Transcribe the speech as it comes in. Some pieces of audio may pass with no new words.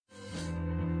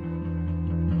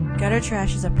Gutter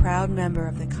Trash is a proud member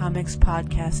of the Comics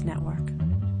Podcast Network.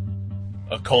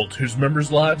 A cult whose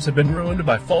members' lives have been ruined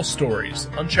by false stories,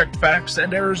 unchecked facts,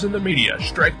 and errors in the media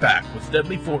strike back with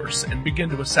deadly force and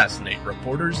begin to assassinate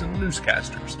reporters and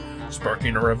newscasters,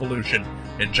 sparking a revolution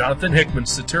in Jonathan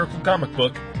Hickman's satirical comic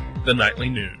book, The Nightly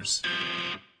News.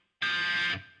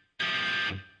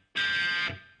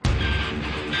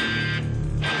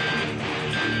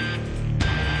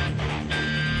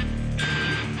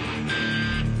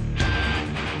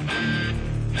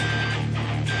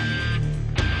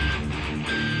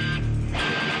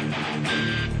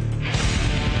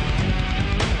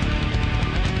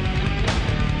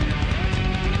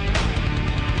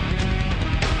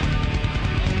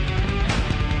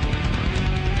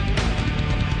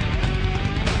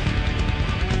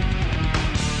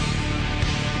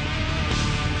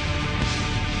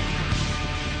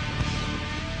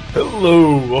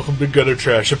 Hello, welcome to Gutter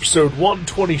Trash, episode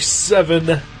 127,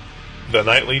 The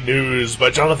Nightly News by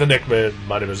Jonathan Hickman.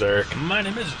 My name is Eric. My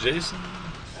name is Jason.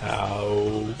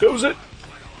 How goes it?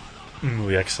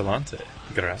 Muy excelente.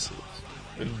 Gracias.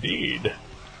 Indeed.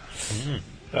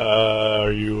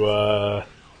 Are you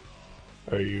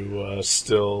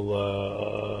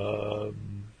still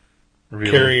Really?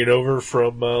 carrying over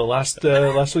from last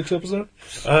week's episode?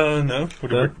 No.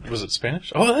 Was it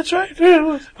Spanish? Oh, that's right. Yeah, it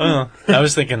was. Oh, I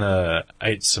was thinking I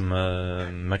ate some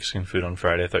Mexican food on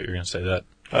Friday. I thought you were going to say that.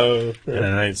 Oh, And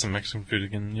then I ate some Mexican food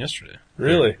again yesterday.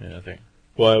 Really? Yeah, I think.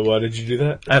 Why did you do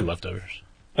that? I had leftovers.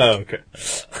 Oh, okay.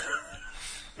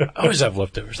 I always have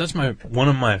leftovers. That's one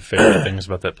of my favorite things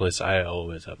about that place. I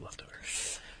always have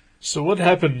leftovers. So what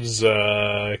happens,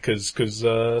 cause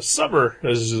summer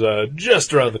is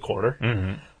just around the corner.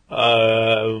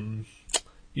 Mm-hmm.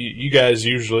 You guys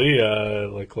usually,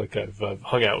 like I've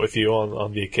hung out with you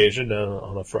on the occasion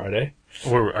on a Friday.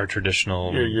 Or our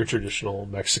traditional... Your traditional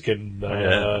Mexican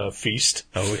feast.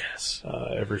 Oh, yes.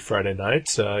 Every Friday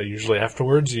night. Usually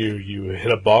afterwards you hit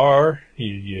a bar,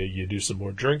 you do some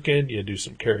more drinking, you do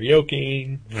some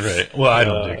karaoke. Right. Well, I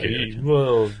don't do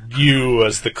karaoke. You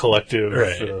as the collective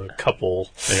Right. couple.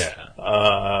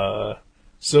 Yeah.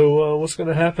 So what's going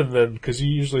to happen then? Because you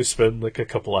usually spend like a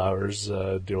couple hours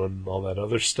doing all that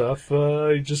other stuff.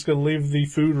 You're just going to leave the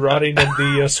food rotting in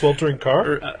the sweltering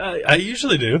car? I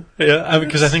usually do. Yeah,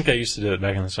 because I think I used to do it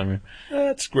back in the summer.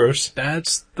 That's gross.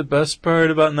 That's the best part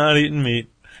about not eating meat.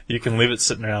 You can leave it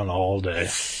sitting around all day,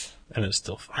 and it's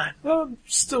still fine. Well, I'm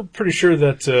still pretty sure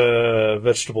that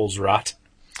vegetables rot.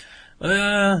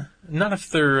 Not if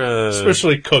they're...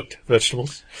 Especially cooked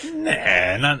vegetables.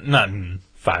 Nah, not in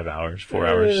 5 hours, 4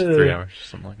 hours, 3 hours,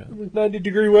 something like that.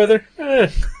 90-degree weather?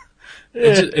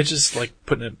 It's just like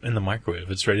putting it in the microwave.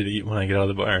 It's ready to eat when I get out of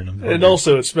the bar. And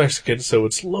also it's Mexican, so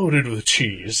it's loaded with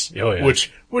cheese. Oh, yeah.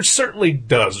 Which certainly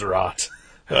does rot.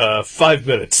 5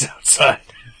 minutes outside.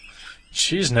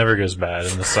 Cheese never goes bad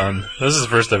in the sun. This is the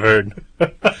first I've heard.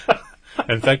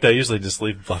 In fact, I usually just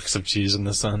leave blocks of cheese in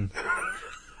the sun.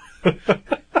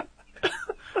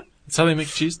 That's how they make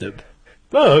cheese dip.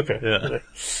 Oh, okay. Yeah.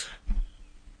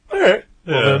 Alright.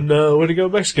 Well, Yeah. then, way to go,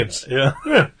 Mexicans. Yeah.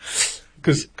 Yeah.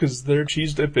 Because their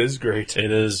cheese dip is great.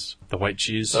 It is. The white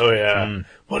cheese. Oh, yeah. Mm.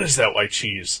 What is that white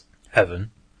cheese?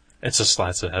 Heaven. It's a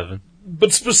slice of heaven.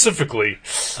 But specifically,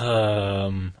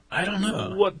 I don't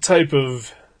know. what type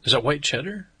of Is that white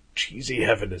cheddar? cheesy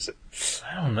heaven is it?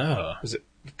 I don't know. Is it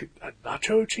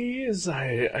nacho cheese?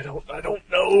 I don't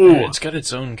know. It's got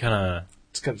its own kind of...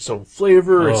 It's got its own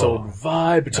flavor, its Oh. own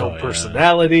vibe, its own yeah.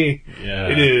 personality. Yeah.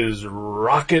 It is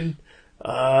rockin'.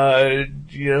 And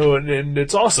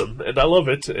it's awesome, and I love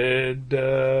it, and,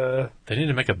 They need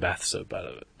to make a bath soap out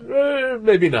of it.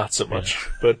 maybe not so much,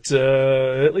 but,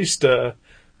 at least a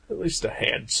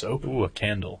hand soap. Ooh, a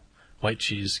candle. White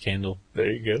cheese candle.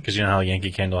 There you go. Because you know how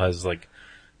Yankee Candle has, like,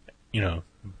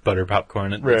 butter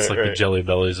popcorn? It's Right, like the right. Jelly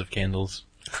Bellies of candles.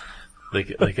 They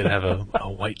could have a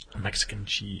white Mexican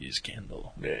cheese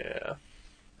candle. Yeah.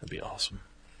 That'd be awesome.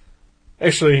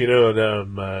 Actually, now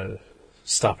I'm,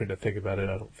 stopping to think about it,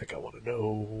 I don't think I want to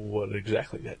know what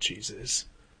exactly that cheese is.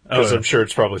 Because Oh, I'm sure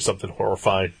it's probably something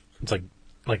horrifying. It's like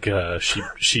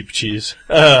sheep cheese.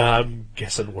 I'm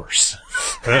guessing worse.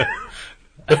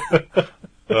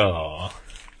 Oh,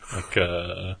 like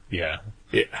yeah,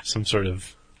 Yeah. some sort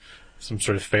of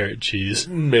ferret cheese.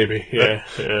 Maybe, yeah,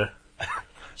 yeah.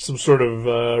 Some sort of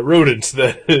rodent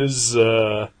that is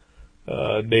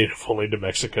native only to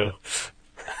Mexico.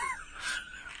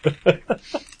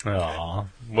 Aw.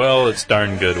 Well, it's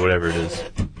darn good, whatever it is.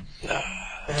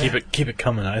 Keep it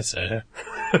coming, I say.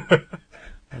 I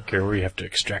don't care where you have to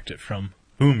extract it from.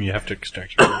 Whom you have to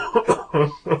extract it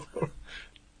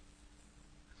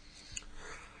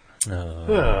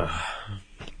from.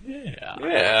 Yeah.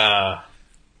 Yeah.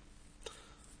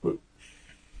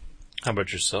 How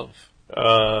about yourself?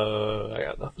 I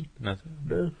got nothing.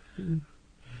 Nothing. No.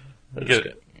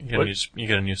 You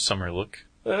got a new summer look.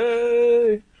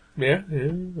 Yeah.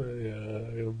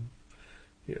 I'm,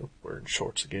 wearing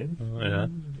shorts again. Oh, yeah.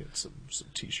 Get some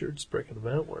t-shirts, breaking them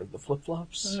out, wearing the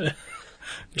flip-flops.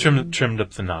 Trimmed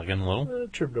up the noggin a little.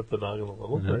 Trimmed up the noggin a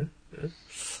little, Mhm. right?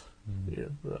 Yeah.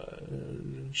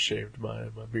 Shaved my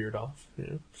beard off.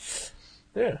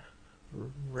 Yeah.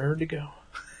 Raring to go.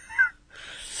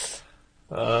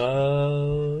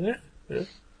 Yeah.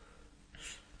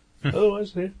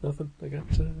 Otherwise, nothing. I got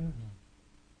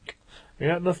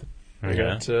nothing. I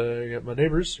got my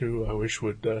neighbors who I wish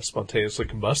would spontaneously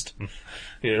combust.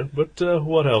 But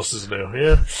what else is new?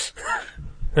 Yeah.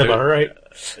 Am I right?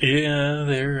 Yeah,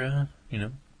 they're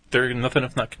nothing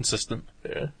if not consistent.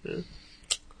 Yeah.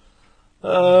 I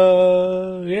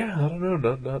don't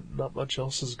know. Not much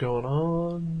else is going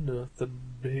on. Nothing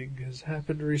big has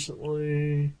happened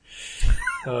recently.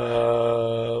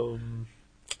 I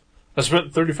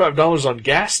spent $35 on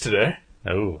gas today.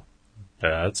 Oh,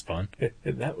 yeah, that's fun.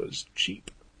 And that was cheap.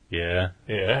 Yeah.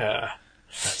 Yeah.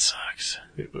 That sucks.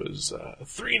 It was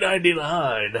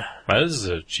 $3.99. That is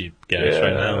a cheap gas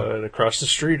right now. And across the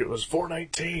street it was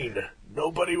 $4.19.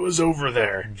 Nobody was over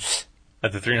there.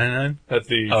 At the $3.99? At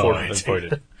the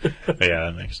 $4.19. Yeah,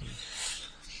 that makes sense.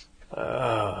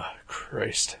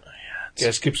 Christ. Yeah,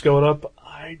 Gas keeps going up.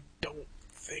 I don't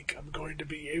think I'm going to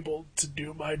be able to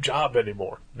do my job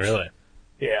anymore. Really?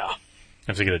 Yeah.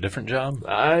 Have to get a different job?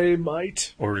 I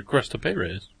might. Or request a pay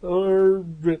raise? Or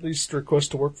at least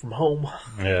request to work from home.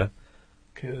 Yeah.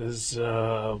 Because,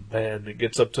 man, it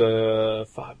gets up to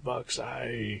 $5.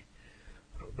 I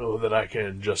don't know that I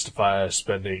can justify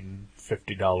spending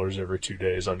 $50 every 2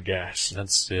 days on gas.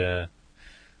 That's a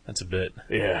bit.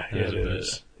 Yeah, That it is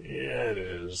is. Yeah, it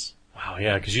is. Wow,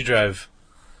 yeah, because you drive,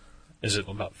 is it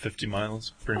about 50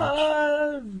 miles, pretty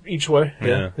much? Each way.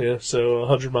 Yeah. So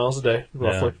 100 miles a day,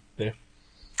 roughly. Yeah.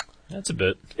 That's a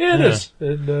bit. Yeah, it is.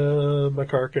 And my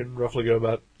car can roughly go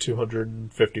about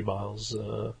 250 miles,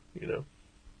 on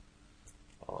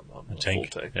a full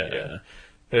tank. Yeah.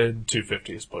 And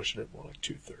 250 is pushing it, more like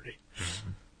 230. Mm-hmm.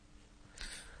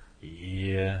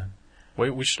 Yeah.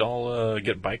 Wait, we should all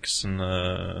get bikes and,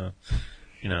 work.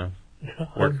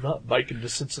 I'm not biking to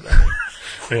Cincinnati.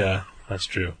 Yeah, that's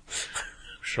true.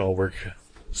 We should all work.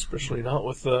 Especially not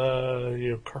with,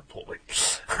 carpooling.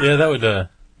 Yeah, that would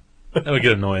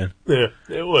get annoying. Yeah,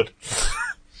 it would.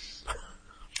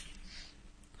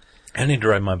 I need to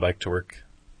ride my bike to work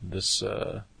this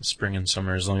spring and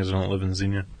summer, as long as I don't live in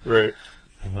Xenia. Right.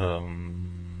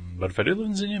 But if I do live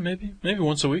in Xenia, maybe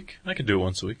once a week. I could do it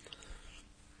once a week.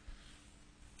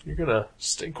 You're gonna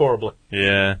stink horribly.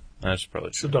 Yeah, that's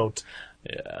probably So true. don't.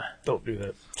 Yeah. Don't do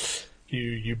that.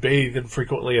 You bathe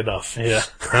infrequently enough. Yeah.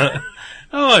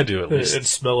 Oh, I do at least. And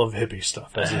smell of hippie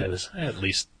stuff as it is. At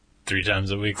least 3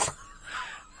 times a week.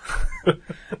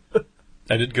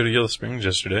 I did go to Yellow Springs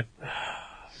yesterday.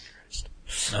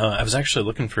 I was actually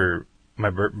looking for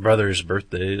my brother's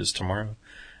birthday is tomorrow.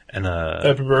 And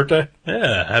Happy birthday.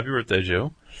 yeah, happy birthday,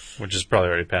 Joe. Which is probably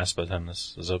already passed by the time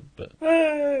this is up, but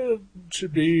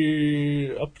Should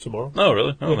be up tomorrow. oh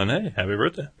really? Oh then hey, happy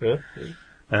birthday. Yeah.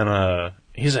 And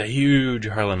he's a huge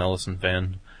Harlan Ellison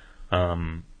fan.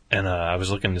 And I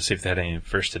was looking to see if they had any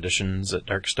first editions at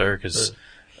Dark Star, because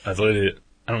the lady,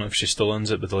 I don't know if she still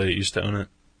owns it, but the lady that used to own it,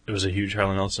 it was a huge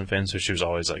Harlan Ellison fan, so she was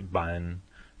always like buying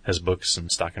his books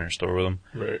and stocking her store with them.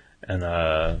 Right. And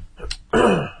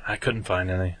I couldn't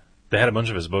find any. They had a bunch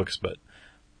of his books, but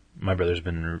my brother's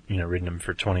been reading them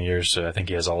for 20 years, so I think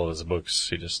he has all of his books.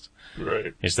 He just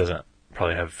doesn't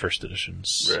probably have first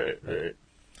editions. Right.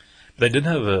 They did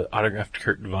have an autographed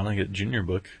Kurt Vonnegut Jr.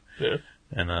 book. Yeah.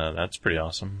 And that's pretty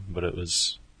awesome, but it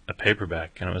was a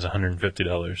paperback, and it was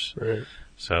 $150. Right.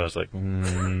 So I was like,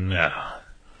 no.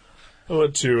 I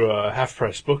went to Half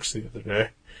Price Books the other day,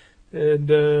 and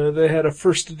they had a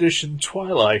first edition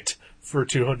Twilight for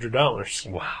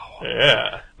 $200. Wow.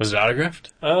 Yeah. Was it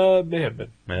autographed? May have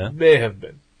been. Yeah. May have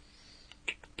been.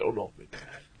 Don't hold me to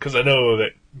that. Because I know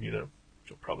that, you'll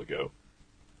probably go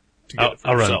to get it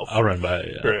for yourself. I'll run by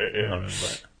it, yeah. Right, yeah. I'll run by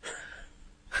it.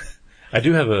 I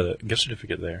do have a gift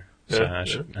certificate there, so Yeah,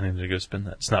 I need to go spend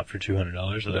that. It's not for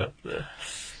 $200 though. Yeah.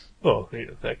 Well,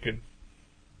 that could,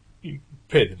 you can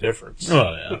pay the difference.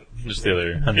 Oh yeah, just the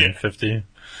other 150.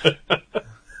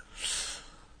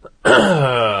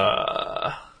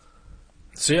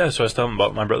 So yeah, so I still haven't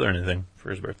bought my brother anything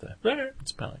for his birthday. Alright.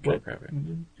 It's about like crap.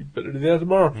 You better do that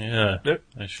tomorrow. Yeah, Yep.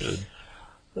 I should.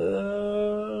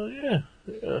 Yeah.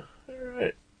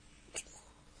 Alright.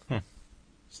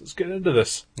 let's get into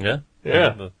this. Yeah?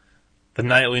 Yeah. The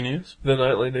nightly news? The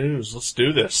nightly news. Let's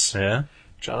do this. Yeah?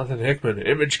 Jonathan Hickman,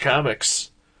 Image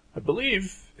Comics. I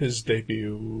believe his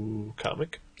debut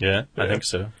comic. Yeah, I Yeah. think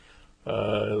so.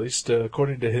 At least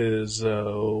according to his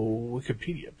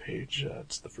Wikipedia page,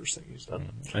 that's the first thing he's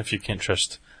done. If you can't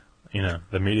trust,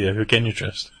 the media, who can you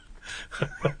trust?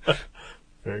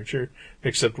 Very true.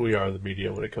 Except we are the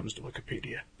media when it comes to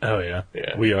Wikipedia. Oh, yeah.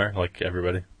 Yeah. We are, like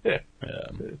everybody. Yeah. Yeah.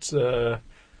 It's,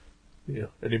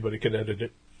 anybody can edit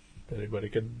it. Anybody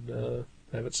can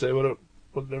have it say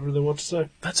whatever they want to say.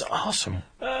 That's awesome.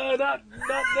 Not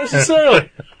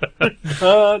necessarily.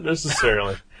 Not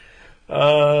necessarily.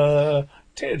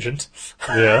 Tangent.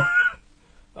 Yeah.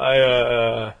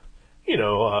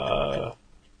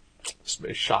 This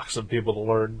may shock some people to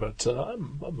learn, but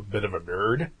I'm a bit of a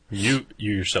nerd. You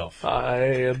yourself.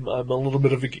 I'm a little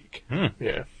bit of a geek. Hmm.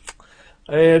 Yeah.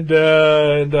 And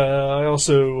I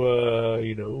also,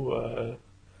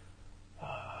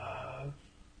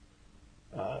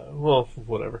 well,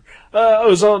 whatever. I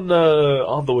was on the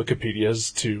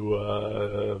Wikipedias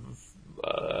to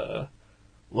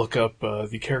look up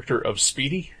the character of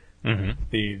Speedy, Mm-hmm.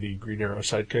 the Green Arrow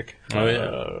sidekick. Oh,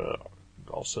 yeah.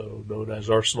 Also known as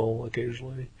Arsenal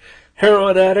occasionally.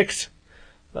 Heroin addict.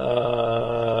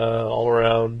 All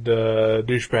around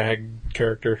douchebag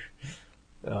character.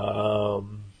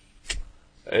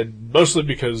 And mostly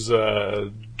because Joe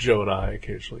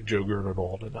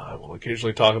Grunewald and I will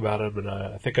occasionally talk about him, and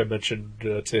I think I mentioned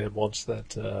to him once that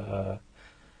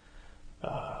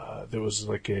there was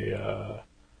like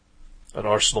an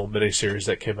Arsenal miniseries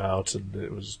that came out, and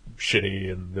it was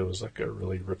shitty, and there was like a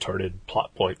really retarded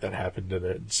plot point that happened in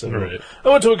it. And so Right. I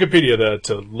went to Wikipedia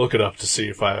to look it up to see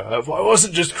if I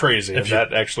wasn't just crazy, and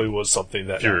that actually was something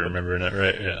that If you're happened. remembering it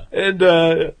right, yeah.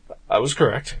 And I was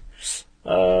correct.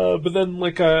 But then,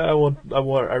 like, I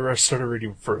started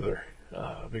reading further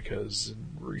because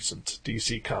in recent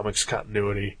DC Comics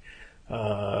continuity,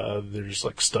 there's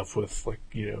like stuff with like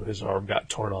his arm got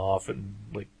torn off and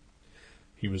like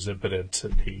he was impotent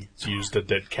and he used a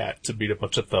dead cat to beat a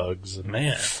bunch of thugs. And,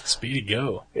 Man, Speedy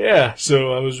go. yeah,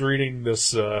 so I was reading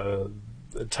this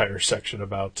entire section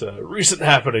about recent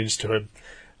happenings to him,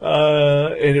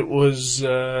 and it was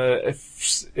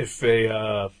if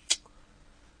a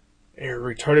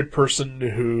retarded person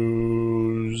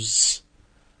whose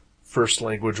first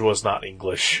language was not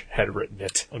English had written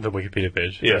it. On the Wikipedia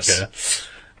page. Yes.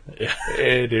 Okay. Yeah.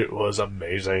 And it was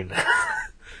amazing.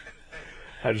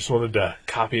 I just wanted to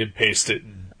copy and paste it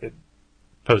and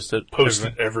Post it. post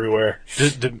it everywhere.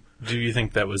 Do you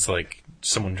think that was like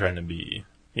someone trying to be,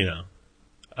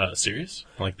 serious?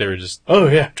 Like they were just Oh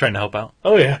yeah. trying to help out?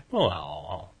 Oh yeah.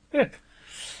 Well, Yeah.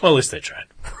 at least they tried.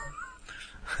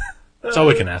 That's all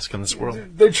we can ask in this world.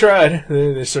 They tried.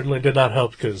 They certainly did not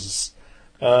help because,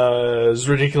 as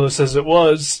ridiculous as it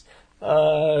was,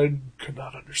 could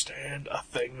not understand a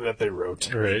thing that they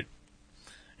wrote. Right.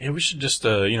 Yeah, we should just,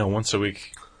 once a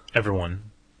week,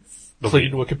 everyone.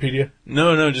 Clean Wikipedia.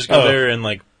 No, just go Oh. there and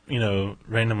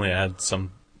randomly add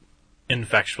some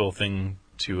infactual thing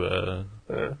to,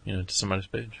 to somebody's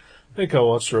page. I think I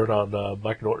once wrote on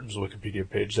Mike Norton's Wikipedia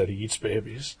page that he eats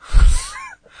babies.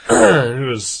 It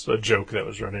was a joke that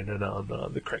was running in on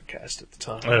the Crankcast at the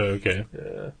time. Oh, okay.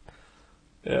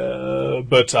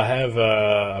 But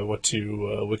I went to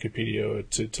Wikipedia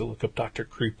to look up Dr.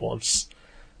 Creep once,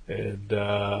 and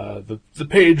the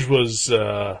page was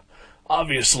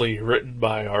obviously written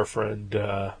by our friend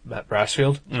Matt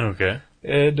Brassfield. Okay.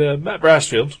 And Matt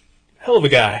Brassfield, hell of a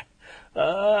guy,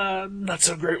 not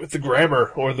so great with the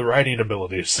grammar or the writing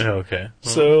abilities. Okay.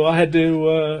 So I had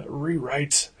to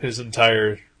rewrite his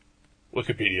entire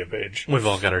Wikipedia page. We've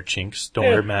all got our chinks. Don't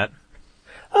Yeah. worry, Matt.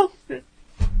 Oh,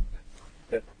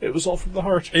 it was all from the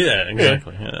heart. Yeah,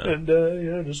 exactly. Yeah. And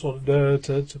I just wanted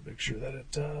to make sure that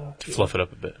it Fluff it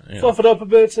up a bit. Yeah. fluff it up a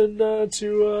bit and not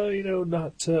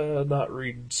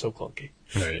read so clunky.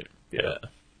 Right. Yeah.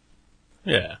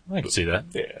 Yeah, I can see that.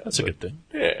 Yeah, That's a good thing.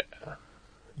 Yeah,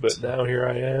 but now here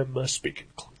I am speaking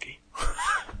clunky.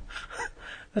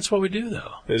 That's what we do,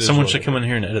 though. It is Someone what should we come in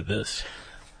here and edit this.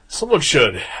 Someone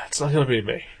should. It's not going to be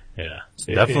me. Yeah. It's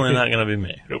definitely not going to be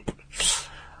me. Nope.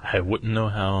 I wouldn't know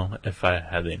how if I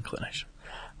had the inclination.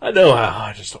 I know how.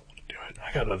 I just don't want to do it.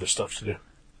 I got other stuff to do.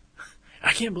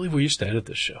 I can't believe we used to edit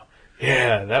this show.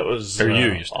 Yeah, that was Or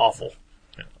you used to. awful.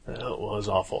 Yeah. That was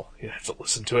awful. You have to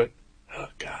listen to it. Oh,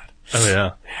 God. Oh,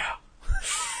 yeah.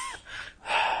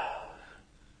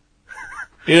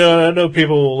 I know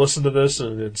people will listen to this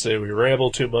and say we ramble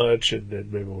too much, and then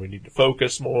maybe we need to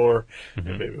focus more,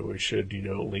 and maybe we should,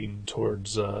 lean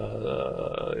towards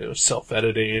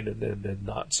self-editing and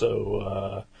not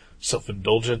so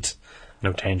self-indulgent.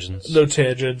 No tangents. No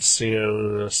tangents,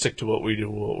 stick to what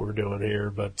we're doing here.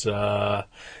 But, yeah,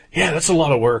 that's a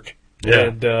lot of work. Yeah.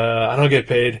 And, I don't get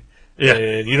paid. Yeah.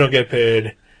 And you don't get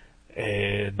paid.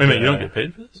 And, Wait a minute, you don't get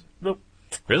paid for this? Nope.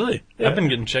 Really? Yeah. I've been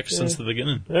getting checks since the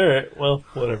beginning. Alright, well,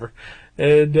 whatever.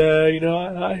 And,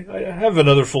 I have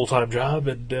another full-time job,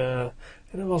 and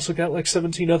I've also got like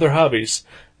 17 other hobbies.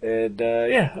 And,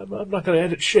 yeah, I'm not gonna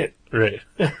edit shit. Right.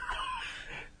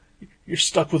 You're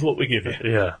stuck with what we give you.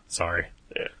 Yeah, sorry.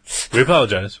 Yeah. We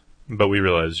apologize, but we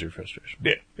realize your frustration.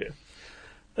 Yeah.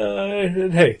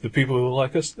 And hey, the people who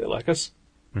like us, they like us.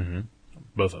 Mm-hmm.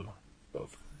 Both of them.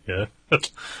 Both. Yeah.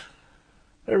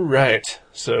 Alright,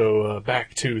 so,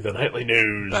 back to the nightly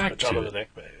news. Back with to Jonathan it.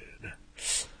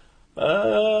 Ekman.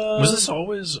 Was this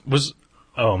always,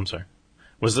 oh, I'm sorry.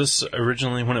 Was this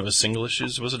originally when it was single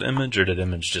issues, was it Image, or did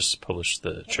Image just publish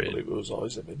the I trade? believe it was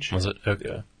always Image. Was it? Okay.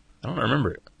 Yeah. I don't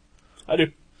remember it. I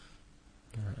do.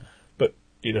 But,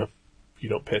 you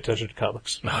don't pay attention to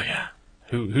comics. Oh, yeah.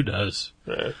 Who does?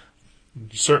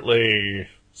 Certainly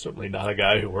not a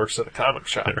guy who works at a comic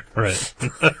shop. Right.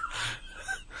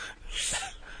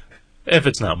 If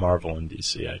it's not Marvel and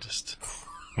DC,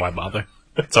 why bother?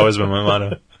 It's always been my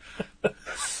motto.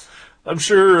 I'm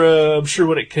sure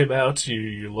when it came out,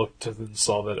 you looked and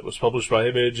saw that it was published by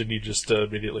Image, and you just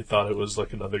immediately thought it was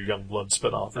like another Youngblood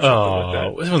spinoff or something like that.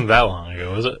 It wasn't that long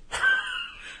ago, was it?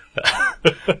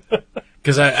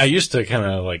 Because I used to kind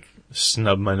of like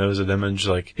snub my nose at Image,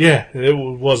 like, Yeah, it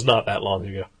was not that long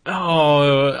ago.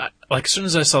 like as soon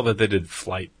as I saw that they did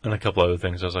Flight and a couple other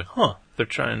things, I was like, huh, they're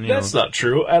trying, That's not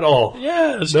true at all.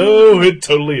 Yeah, it's No, it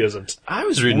totally isn't. I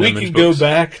was reading We Image can books. go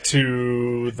back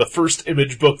to the first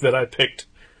Image book that I picked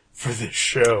for this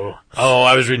show. Oh,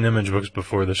 I was reading Image books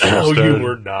before the show No, started. you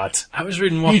were not. I was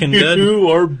reading Walking Dead. You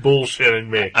are bullshitting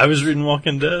me. I was reading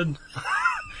Walking Dead.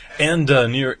 And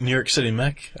New York City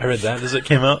Mech. I read that as it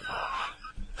came out.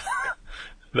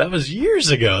 That was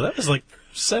years ago. That was like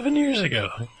 7 years ago.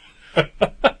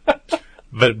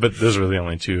 But those were the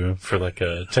only two for like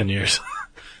 10 years.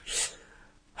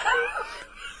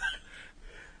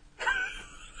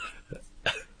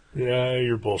 Yeah,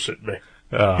 you're bullshitting me.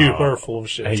 Oh. You are full of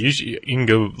shit. Hey, you can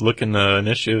go look in the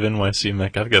issue of NYC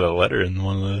Mech. I've got a letter in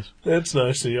one of those. That's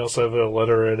nice. And you also have a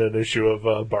letter and an issue of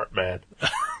Bartman.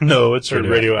 No, it's Or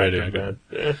Radioactive Man.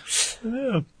 Yeah.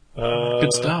 Yeah.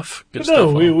 Good stuff. Good But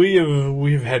stuff. no,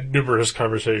 we've had numerous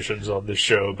conversations on this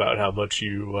show about how much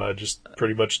you just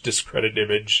pretty much discredit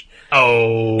Image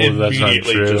Oh, that's not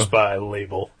immediately true. just by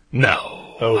label. No.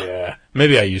 Oh yeah,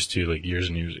 Maybe I used to, like, years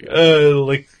and years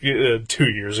ago. 2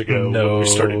 years ago No. when we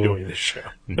started doing this show.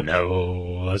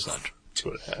 No, that's not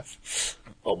true. 2.5,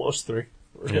 almost 3.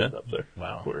 We're Yeah. hitting up there.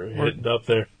 Wow. We're hitting up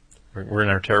there. We're in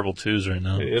our terrible twos right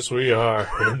now. Yes, we are,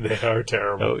 and they are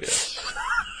terrible. Oh, yes.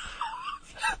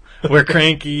 We're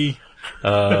cranky. We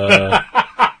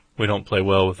don't play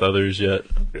well with others yet.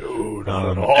 No, not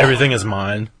at all. Everything is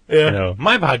mine. Yeah.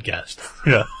 My podcast.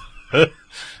 Yeah.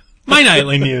 My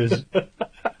nightly news.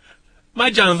 My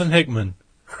Jonathan Hickman.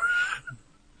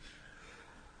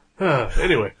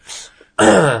 Anyway.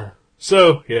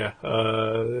 So, yeah,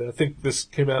 I think this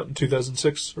came out in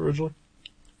 2006 originally.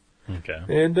 Okay.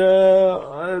 And,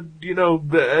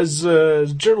 as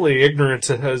generally ignorant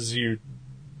as you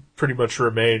pretty much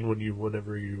remain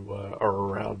whenever you are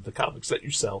around the comics that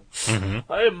you sell,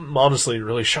 Mm-hmm. I am honestly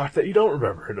really shocked that you don't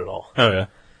remember it at all. Oh, yeah.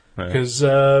 Because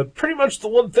pretty much the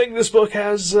one thing this book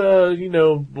has, right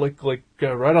on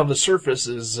the surface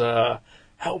is how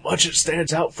much it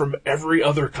stands out from every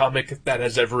other comic that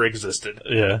has ever existed.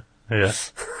 Yeah. Yeah.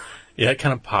 Yeah, it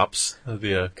kind of pops,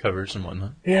 the covers and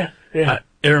whatnot. Yeah, yeah.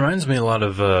 It reminds me a lot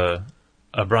of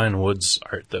Brian Wood's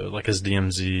art, though, like his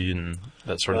DMZ and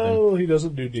that sort of thing. Oh, he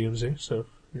doesn't do DMZ, so,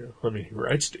 he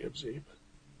writes DMZ.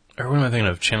 Or what am I thinking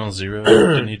of? Channel Zero?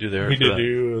 Didn't he do the art He for did that?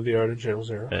 do the art in Channel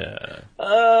Zero. Yeah.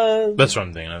 Uh, That's what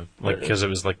I'm thinking of. Like, because it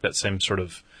was like that same sort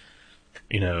of,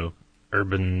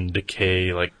 urban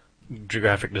decay, like,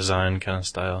 graphic design kind of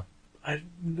style. I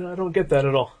don't get that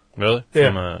at all. Really?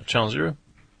 Yeah. From Channel Zero?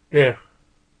 Yeah,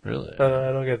 Really?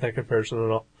 I don't get that comparison at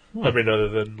all. I mean, other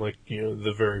than,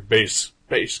 the very base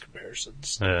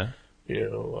comparisons. Yeah.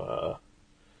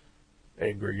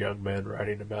 Angry young men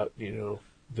writing about,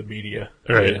 the media.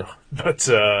 Right. But,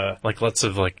 Like lots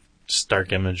of, like,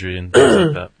 stark imagery and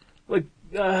things like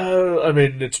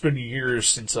that. it's been years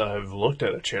since I've looked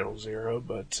at a Channel Zero,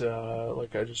 but,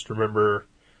 I just remember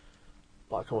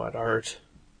black and white art,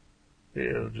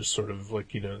 just sort of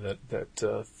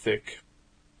that thick,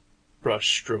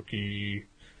 brush strokey,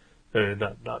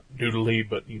 not noodly,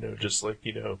 but, just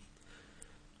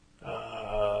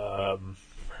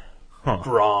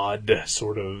broad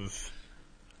sort of,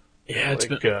 Yeah, it's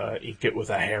like, ink it with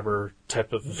a hammer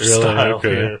type of really style.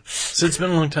 okay. Yeah. So it's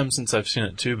been a long time since I've seen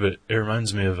it too, but it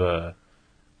reminds me of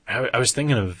I was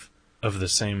thinking of the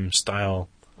same style,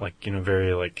 like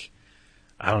very like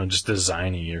I don't know, just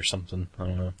designy or something. I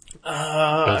don't know.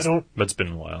 But it's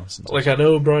been a while since. Like, I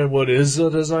know Brian Wood is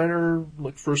a designer,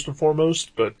 like, first and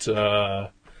foremost, but I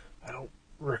don't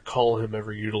recall him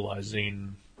ever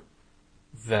utilizing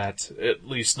that, at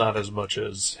least not as much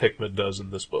as Hickman does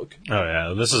in this book. Oh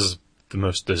yeah, this is the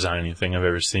most designy thing I've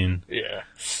ever seen. Yeah.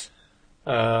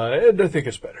 And I think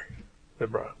it's better than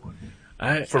Brian Wood.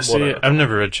 I've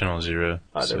never read Channel Zero.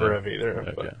 I never have either,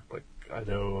 okay. but, like, I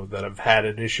know that I've had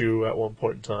an issue at one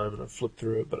point in time, and I've flipped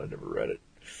through it, but I never read it.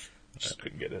 Just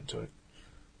couldn't get into it.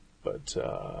 But,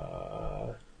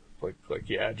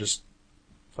 yeah, just,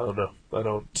 I don't know.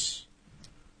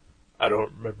 I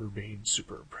don't remember being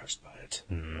super impressed by it.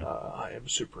 Mm-hmm. I am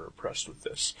super impressed with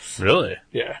this. Really?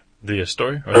 Yeah. The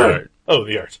story or the art? Oh,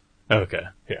 the art. Okay.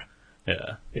 Yeah.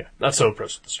 Yeah. Yeah. Not so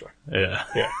impressed with the story. Yeah.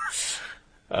 Yeah.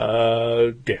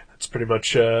 Yeah, that's pretty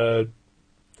much, I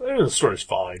mean, the story's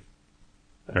fine.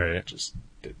 Right. Just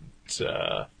didn't,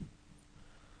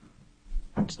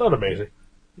 it's not amazing.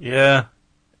 Yeah.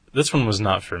 This one was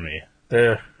not for me.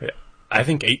 Yeah. I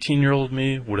think 18-year-old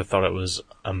me would have thought it was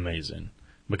amazing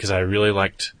because I really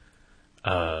liked,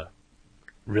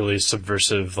 really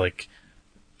subversive, like,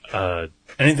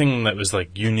 anything that was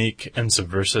like unique and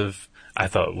subversive. I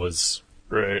thought was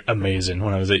Right. amazing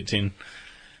when I was 18.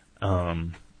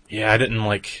 Yeah, I didn't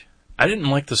like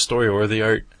the story or the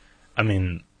art. I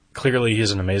mean, clearly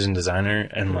he's an amazing designer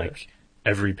and like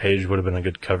every page would have been a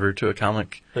good cover to a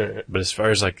comic. Yeah. But as far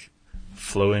as like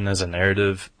flowing as a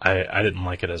narrative, I didn't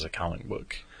like it as a comic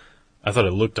book. I thought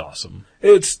it looked awesome.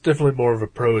 It's definitely more of a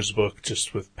prose book,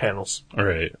 just with panels.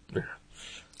 Right.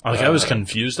 Like, I was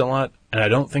confused a lot, and I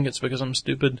don't think it's because I'm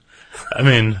stupid. I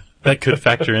mean, that could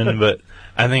factor in, but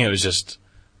I think it was just,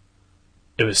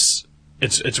 it's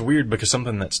weird because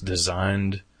something that's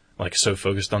designed, like so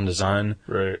focused on design,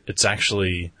 Right. it's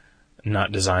actually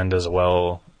not designed as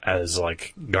well as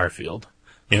like Garfield,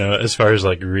 as far as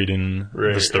like reading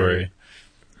the story. Right.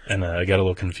 And it got a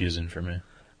little confusing for me.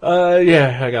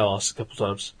 Yeah, I got lost a couple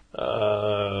times.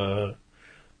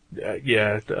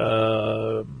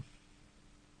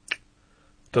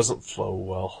 Doesn't flow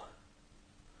well.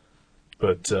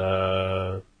 But,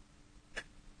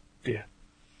 yeah.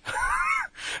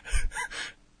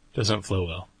 Doesn't flow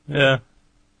well. Yeah.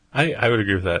 I would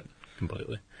agree with that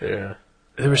completely. Yeah.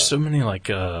 There were so many, like,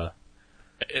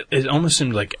 it almost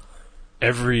seemed like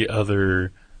every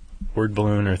other word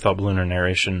balloon or thought balloon or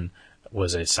narration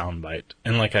was a soundbite.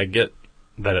 And, like, I get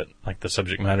that, the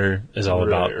subject matter is all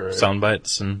about sound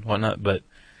bites and whatnot, but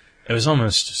it was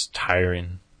almost just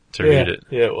tiring to read it.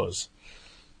 Yeah, it was.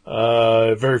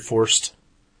 Very forced.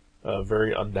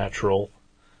 Very unnatural.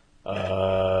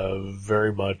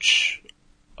 Very much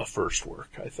a first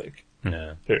work, I think.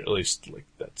 Yeah. Or at least,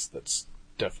 that's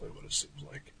definitely what it seems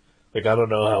like. Like, I don't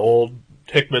know how old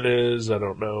Hickman is. I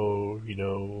don't know,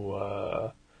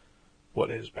 what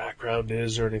his background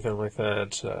is or anything like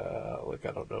that.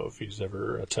 I don't know if he's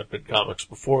ever attempted comics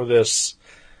before this.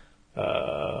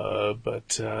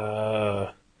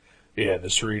 Yeah,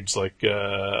 this reads like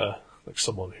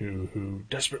someone who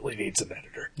desperately needs an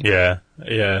editor. Yeah.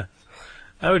 Yeah.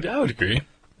 I would agree.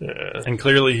 Yeah. And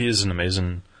clearly he is an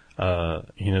amazing,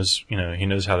 he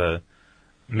knows how to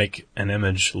make an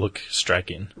image look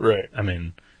striking. Right. I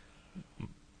mean,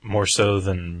 more so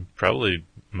than probably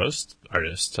most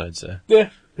artists, I'd say.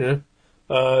 Yeah. Yeah.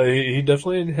 He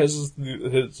definitely has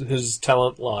his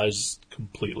talent lies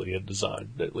completely in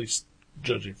design, at least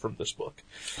judging from this book.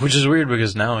 Which is weird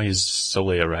because now he's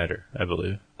solely a writer, I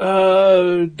believe.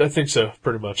 I think so,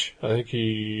 pretty much. I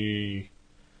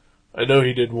know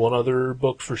he did one other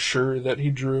book for sure that he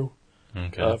drew.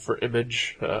 Okay. For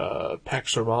Image,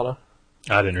 Pax Romana.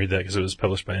 I didn't read that because it was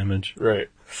published by Image. Right.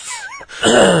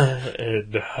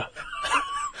 And,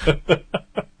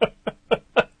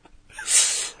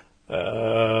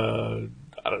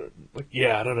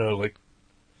 I don't know,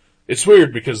 it's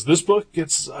weird because this book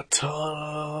gets a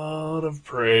ton of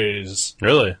praise.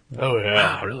 Really? Oh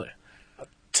yeah. Wow, really?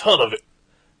 Ton of it.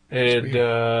 And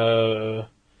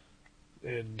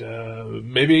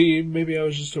maybe I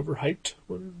was just overhyped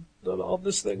on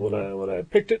this thing when I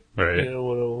picked it. Right.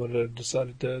 When I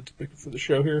decided to pick it for the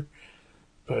show here.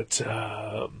 But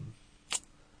I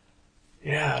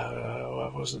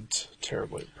wasn't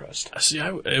terribly impressed. See,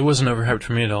 it wasn't overhyped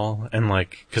for me at all, and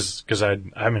because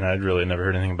I'd really never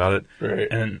heard anything about it. Right.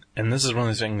 And this is one of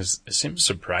those things. It seems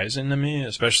surprising to me,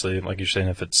 especially like you're saying,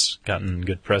 if it's gotten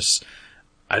good press.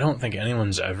 I don't think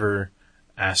anyone's ever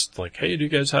asked, like, hey, do you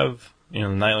guys have, the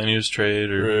Nightly News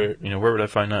trade, or, Right. where would I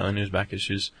find Nightly News back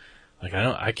issues? Like,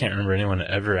 I can't remember anyone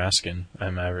ever asking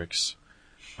at Mavericks.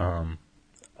 Well,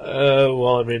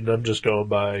 I mean, I'm just going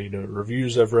by,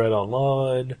 reviews I've read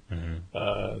online.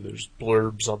 Mm-hmm. There's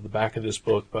blurbs on the back of this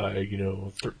book by,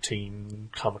 13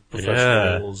 comic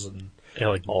professionals and Yeah,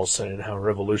 like, all saying how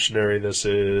revolutionary this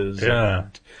is. yeah.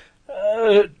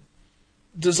 And,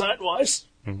 design-wise,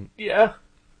 Mhm. yeah.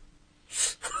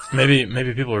 Maybe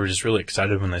people were just really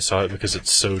excited when they saw it because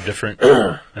it's so different,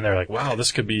 and they're like, "Wow,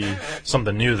 this could be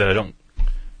something new that I don't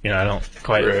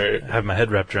quite Right. have my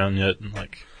head wrapped around yet." And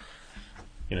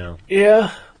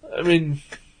Yeah, I mean,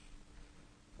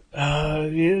 yeah,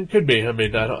 it could be. I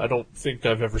mean, I don't think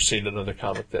I've ever seen another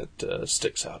comic that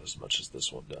sticks out as much as this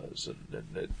one does,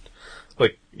 and it,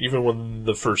 like, even when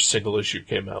the first single issue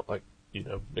came out, like,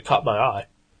 it caught my eye.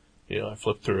 I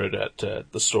flipped through it at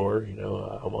the store. I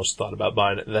almost thought about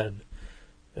buying it then,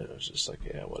 and I was just like,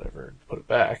 yeah, whatever, and put it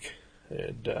back.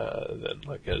 And then,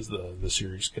 like, as the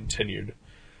series continued,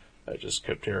 I just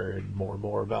kept hearing more and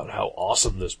more about how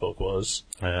awesome this book was.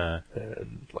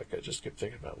 And, like, I just kept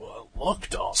thinking about, well, it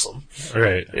looked awesome.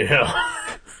 right,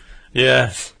 Yeah.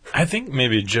 yeah. I think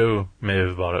maybe Joe may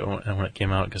have bought it when it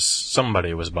came out because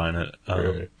somebody was buying it.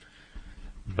 Right.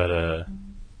 But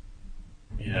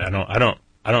yeah,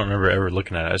 I don't remember ever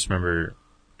looking at it. I just remember,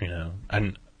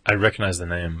 I recognize the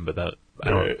name, but I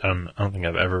don't think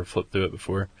I've ever flipped through it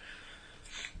before.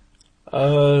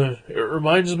 It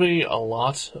reminds me a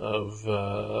lot of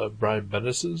Brian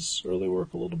Bendis's early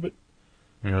work a little bit.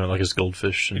 Like his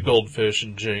Goldfish and Goldfish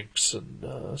and Jinx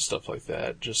and stuff like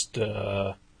that. Just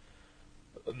not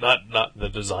in the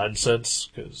design sense,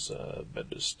 because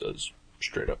Bendis does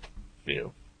straight up,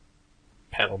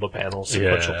 panel to panel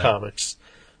sequential comics.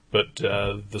 But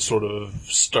the sort of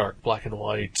stark black and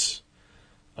white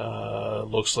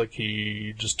looks like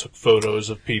he just took photos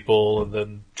of people and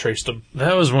then traced them.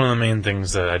 That was one of the main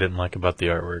things that I didn't like about the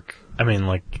artwork. I mean,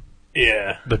 like,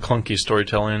 Yeah. the clunky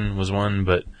storytelling was one,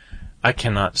 but I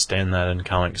cannot stand that in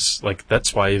comics. Like,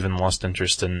 that's why I even lost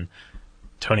interest in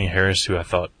Tony Harris, who I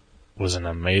thought was an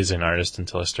amazing artist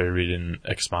until I started reading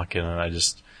Ex Machina, and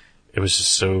it was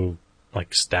just so,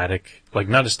 like, static. Like,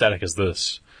 not as static as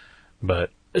this,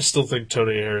 but I still think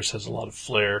Tony Harris has a lot of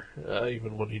flair,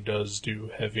 even when he does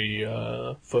do heavy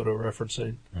photo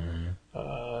referencing.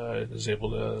 And is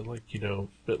able to,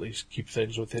 at least keep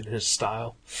things within his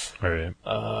style. right.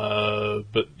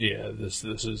 But yeah, this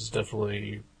is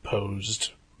definitely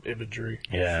posed imagery.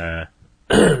 Yeah.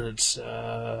 It's,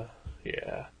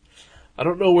 yeah. I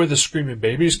don't know where the screaming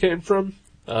babies came from.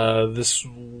 This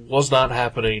was not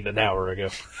happening an hour ago.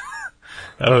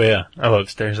 Oh, yeah. Oh,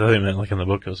 upstairs. I thought you meant, like, in the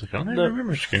book. I was like, I don't No.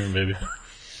 remember Screaming Baby.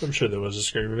 I'm sure there was a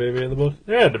screaming baby in the book.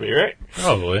 There had to be, right?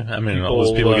 Probably. I mean, all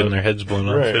those people getting their heads blown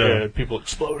off. Right, Yeah. yeah, people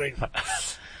exploding.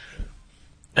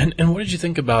 And what did you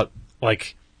think about,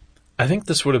 like, I think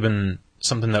this would have been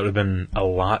something that would have been a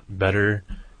lot better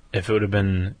if it would have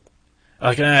been,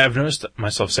 like, I've noticed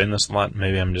myself saying this a lot,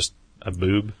 maybe I'm just a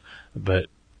boob, but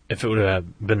if it would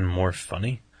have been more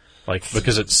funny, like,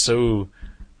 because it's so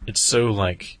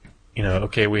like,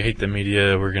 okay, we hate the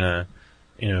media, we're gonna,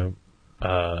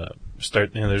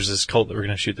 start, there's this cult that we're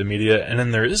gonna shoot the media, and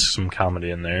then there is some comedy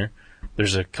in there.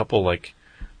 There's a couple, like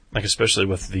especially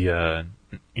with the,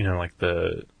 like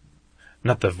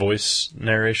not the voice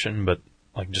narration, but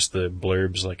like just the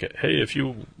blurbs, like, hey, if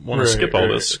you want to skip all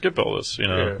this,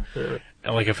 Yeah.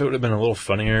 And like, if it would have been a little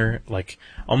funnier, like,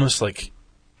 almost like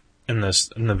in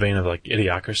the vein of like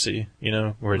Idiocracy,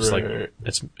 where it's Right. like,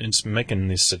 it's making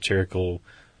these satirical,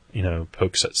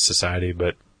 pokes at society,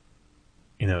 but,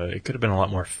 it could have been a lot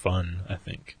more fun, I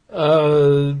think.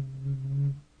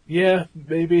 Yeah,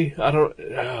 maybe. I don't,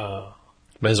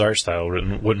 But his art style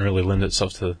wouldn't really lend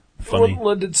itself to funny. wouldn't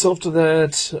lend itself to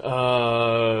that,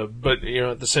 but,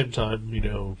 at the same time,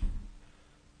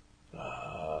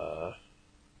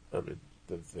 I mean,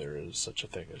 there is such a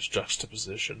thing as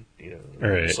juxtaposition, Right.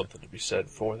 there's something to be said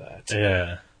for that.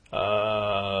 Yeah.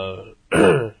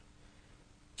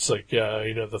 It's like,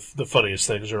 the funniest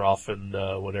things are often,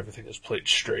 when everything is played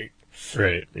straight.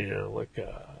 Right.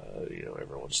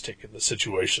 Everyone's taking the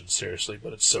situation seriously,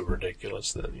 but it's so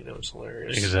ridiculous that, it's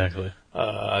hilarious. Exactly.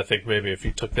 I think maybe if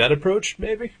he took that approach,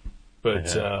 maybe.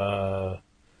 But,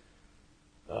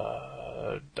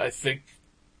 I think,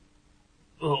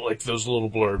 like, those little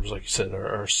blurbs, like you said,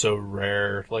 are so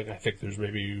rare. Like, I think there's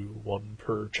maybe one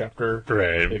per chapter.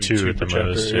 Right. Maybe Two at per the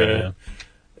most. chapter,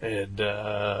 Yeah. And,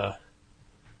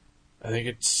 I think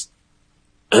it's,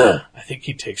 I think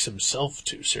he takes himself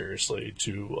too seriously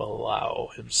to allow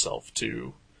himself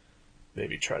to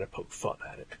maybe try to poke fun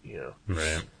at it,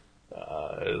 Right.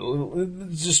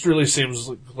 It just really seems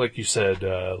like you said,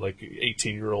 like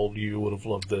 18-year-old you would have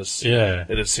loved this. Yeah.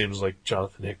 And it seems like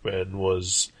Jonathan Hickman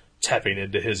was tapping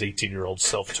into his 18-year-old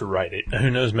self to write it. Who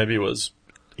knows? Maybe it was,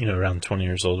 around 20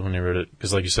 years old when he wrote it.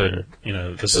 Because like you said,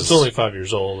 this It's is... only 5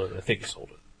 years old, and I think he sold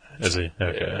it. Is he?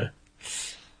 Okay.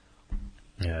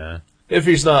 Yeah. If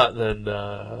he's not, then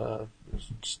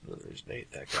there's another reason to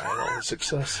hate that guy and all his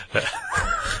success.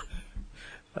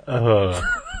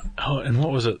 And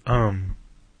what was it? Oh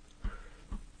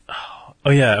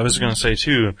yeah, I was gonna say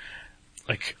too,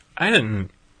 like, I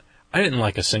didn't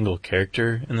like a single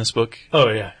character in this book. Oh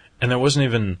yeah. And it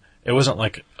wasn't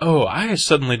like, oh, I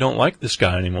suddenly don't like this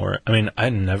guy anymore. I mean, I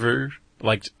never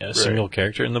liked a single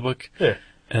character in the book. Yeah.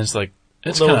 And it's like,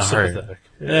 it's kind of hard. sympathetic.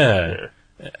 Yeah.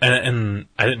 And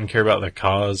I didn't care about the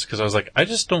cause, because I was like, I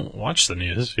just don't watch the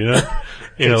news, like,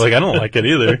 I don't like it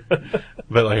either.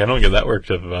 But like, I don't get that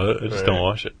worked up about it. I just don't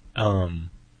watch it.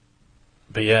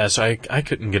 But yeah, so I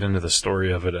couldn't get into the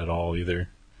story of it at all either.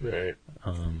 Right.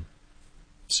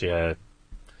 So yeah,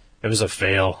 it was a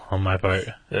fail on my part.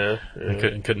 Yeah. I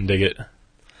couldn't dig it.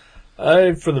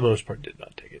 I, for the most part, did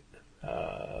not take it.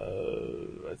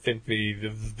 I think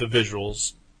the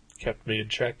visuals kept me in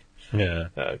check. Yeah.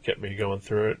 Kept me going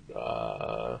through it.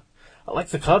 I like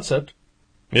the concept.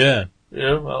 Yeah.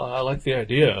 I like the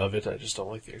idea of it. I just don't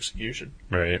like the execution.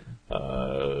 Right.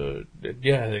 I think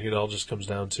it all just comes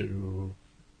down to,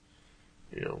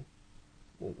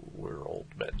 we're old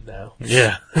men now.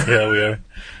 Yeah. Yeah, we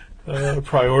are.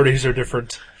 Priorities are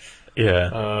different.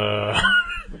 Yeah.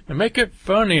 And make it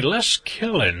funny, less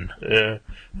killing. Yeah.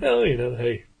 Well,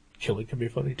 hey, killing can be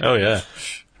funny too. Oh yeah.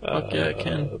 Fuck yeah, it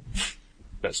can.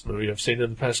 Best movie I've seen in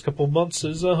the past couple of months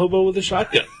is Hobo with a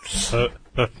Shotgun.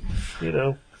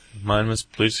 Mine was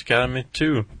Police Academy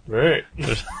 2. Right.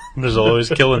 There's always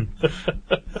killing.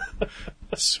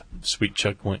 Sweet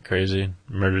Chuck went crazy,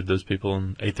 murdered those people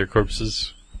and ate their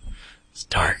corpses. It's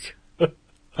dark. I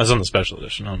was on the special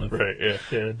edition, I don't know. Right,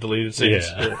 yeah, deleted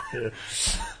scenes.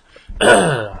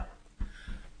 Yeah.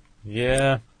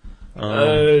 Yeah.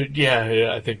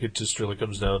 I think it just really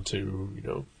comes down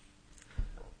to,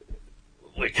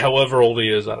 like, however old he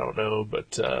is, I don't know,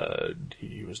 but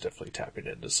he was definitely tapping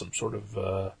into some sort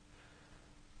of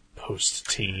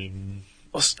post-teen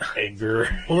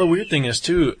anger. Well, the weird thing is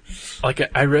too, like,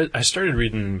 I started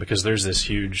reading because there's this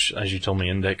huge, as you told me,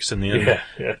 index in the end.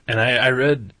 Yeah. And I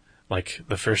read, like,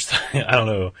 the first, I don't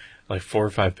know, like 4 or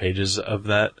 5 pages of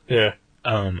that. Yeah.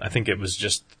 I think it was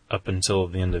just up until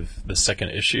the end of the second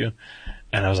issue.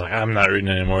 And I was like, I'm not reading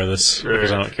any more of this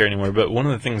because I don't care anymore. But one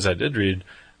of the things I did read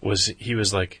was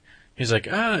he's like,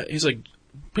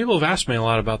 people have asked me a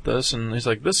lot about this, and he's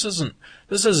like, this isn't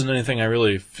anything I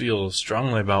really feel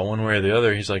strongly about one way or the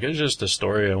other. He's like, it's just a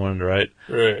story I wanted to write.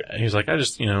 Right. And he's like, I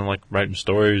just, like writing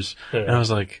stories. Yeah. And I was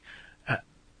like,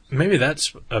 maybe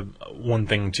that's one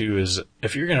thing too, is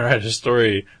if you're going to write a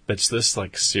story that's this,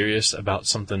 like, serious about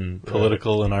something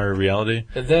political in our reality.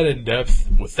 And that in depth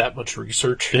with that much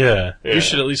research. Yeah. You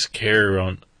should at least care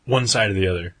on one side or the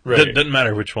other. Right. Doesn't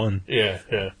matter which one. Yeah.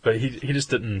 But he just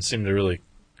didn't seem to really,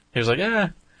 he was like,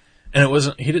 And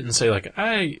he didn't say like,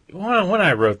 when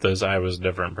I wrote this, I was a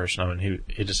different person. I mean,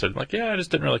 he just said like, I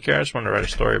just didn't really care. I just wanted to write a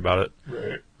story about it.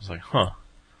 Right. I was like, huh,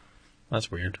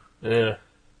 that's weird. Yeah.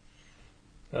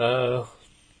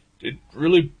 It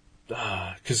really,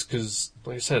 cause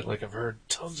like I said, like, I've heard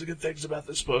tons of good things about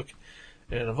this book,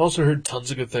 and I've also heard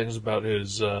tons of good things about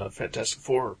his, Fantastic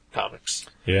Four comics.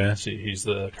 Yeah. See, he's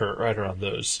the current writer on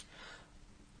those.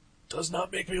 Does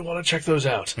not make me want to check those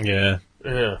out. Yeah.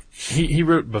 Yeah. He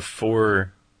wrote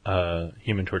before,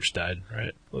 Human Torch died,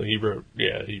 right? Well, he wrote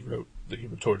The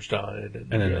Human Torch died, and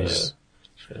then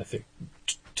I think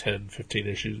 10, 15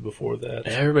 issues before that.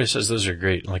 Everybody says those are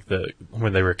great. Like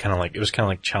when they were kind of like, it was kind of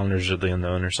like Challengers of the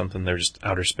Unknown or something. They're just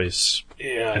outer space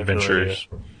adventurers.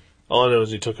 No, all I know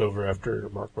is he took over after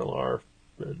Mark Millar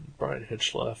and Brian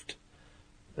Hitch left.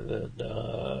 And then,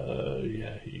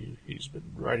 he's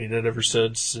been writing it ever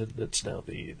since, and it's now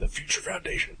the Future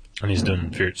Foundation. And he's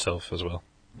doing Fear Itself as well.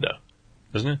 No.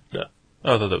 Isn't he? No.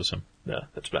 Oh, I thought that was him. No,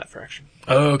 that's Bat Fraction.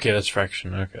 Oh, okay, that's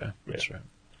Fraction. Okay, that's right.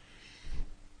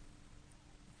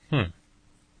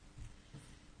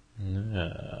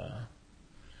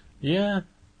 Yeah.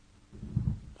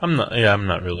 I'm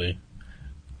not really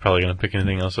probably gonna pick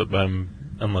anything else up,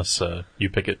 unless you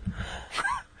pick it.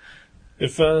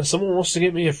 If someone wants to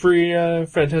get me a free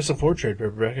Fantastic Four trade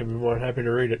paperback, I'd be more than happy to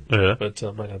read it. Yeah. But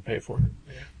I'm not gonna pay for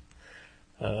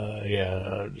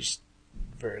it. Just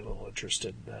very little interest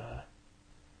in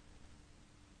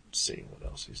seeing what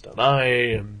else he's done. I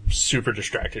am super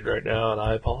distracted right now, and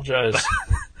I apologize.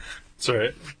 It's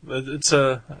alright. It's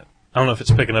I don't know if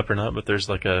it's picking up or not, but there's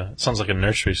like it sounds like a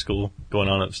nursery school going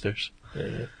on upstairs.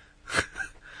 Yeah.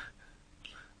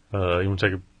 You want to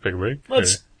take a break?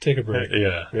 Let's take a break.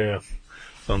 Yeah. Yeah.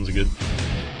 Sounds good.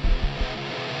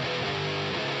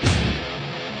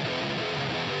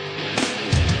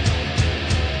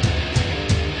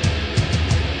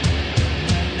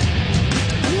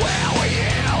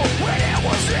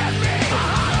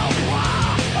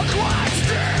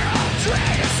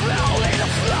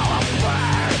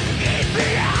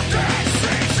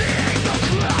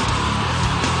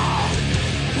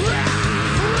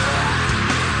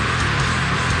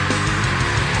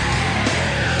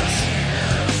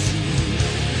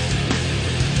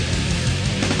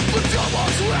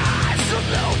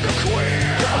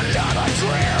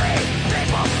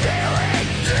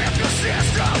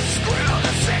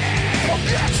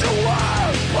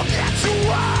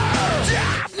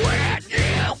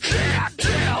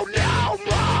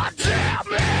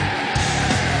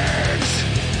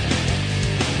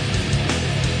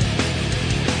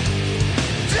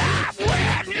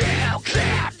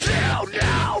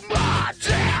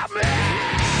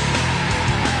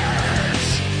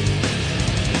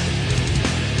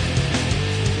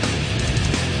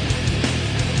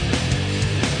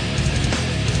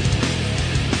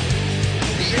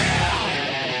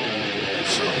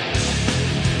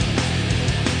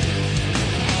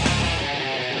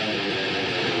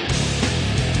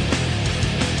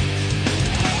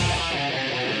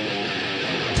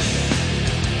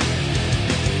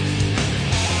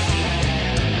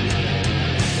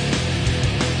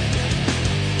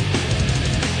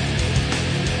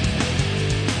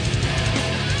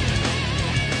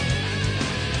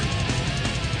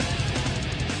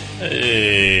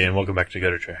 Hey, and welcome back to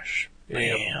Gutter Trash.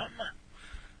 Bam.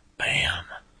 Bam.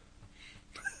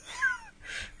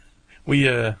 We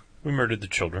murdered the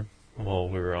children while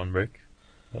we were on break.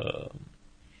 No,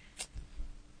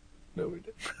 we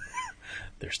didn't.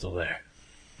 They're still there.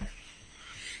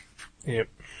 Yep.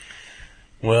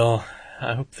 Well,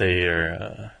 I hope they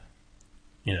are,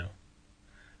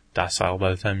 docile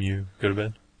by the time you go to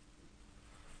bed.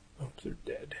 I hope they're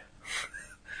dead.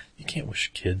 You can't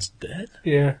wish kids dead.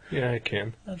 Yeah, I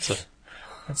can. That's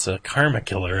a karma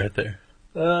killer right there.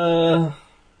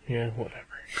 Yeah, whatever.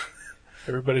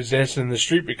 Everybody's dancing in the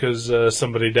street because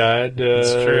somebody died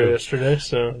yesterday,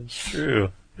 so... It's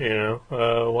true.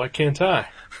 Why can't I?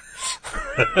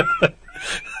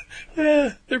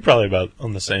 Yeah, they're probably about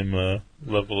on the same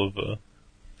level of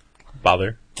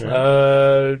bother.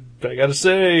 Right? I gotta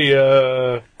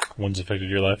say, One's affected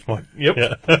your life more. Yep.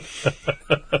 Yeah.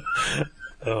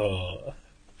 Oh.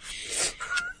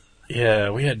 Yeah,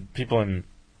 we had people in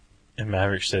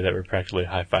Maverick say that were practically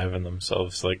high-fiving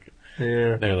themselves. Like,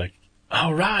 yeah. they're like,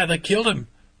 all right, they killed him.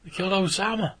 They killed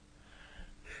Osama.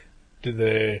 Did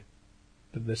they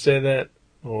say that?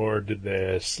 Or did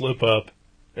they slip up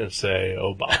and say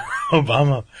Obama?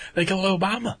 Obama. They killed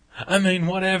Obama. I mean,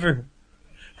 whatever.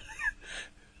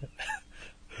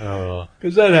 Oh.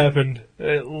 Because that happened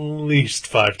at least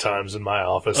 5 times in my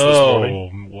office this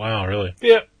morning. Oh, wow, really?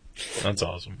 Yep. That's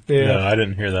awesome. Yeah. No, I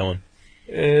didn't hear that one.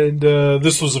 And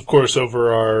this was, of course,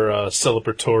 over our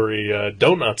celebratory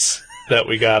donuts that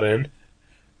we got in.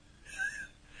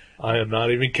 I am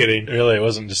not even kidding. Really, it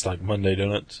wasn't just like Monday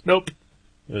donuts? Nope.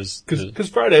 It was... Because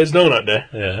Friday is donut day.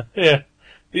 Yeah. Yeah.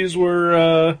 These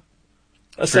were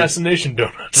assassination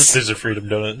donuts. These are freedom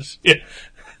donuts. Yeah.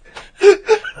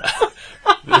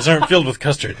 These aren't filled with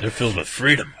custard. They're filled with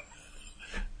freedom.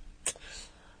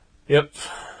 Yep.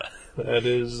 That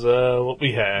is what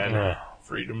we had. Oh.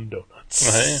 Freedom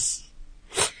donuts.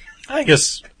 Hey. I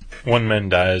guess one man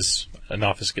dies, an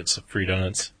office gets free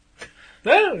donuts.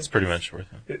 Yeah, It's pretty much worth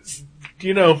it. it's,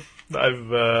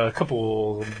 I've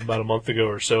about a month ago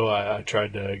or so, I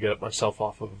tried to get myself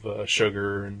off of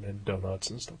sugar and donuts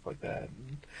and stuff like that.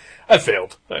 And I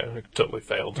failed. I totally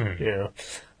failed.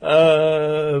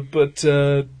 But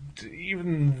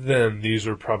even then, these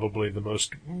were probably the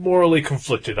most morally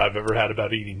conflicted I've ever had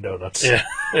about eating donuts. Yeah.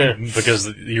 Yeah. Because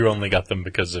you only got them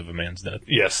because of a man's death.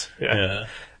 Yes. Yeah. Yeah.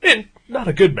 And not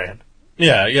a good man.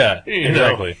 Yeah,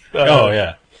 exactly.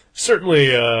 Yeah.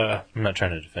 Certainly, I'm not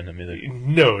trying to defend him either.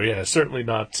 no, yeah, certainly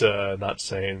not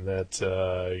saying that,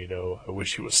 I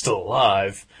wish he was still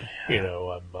alive.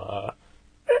 Yeah.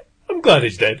 I'm glad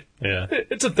he's dead. Yeah.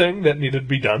 It's a thing that needed to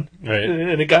be done. Right.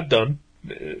 And it got done.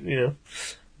 10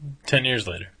 years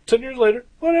later. 10 years later,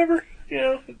 whatever,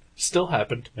 it still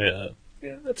happened. Yeah.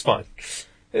 Yeah, that's fine.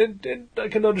 And I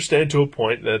can understand to a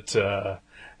point that,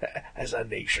 as a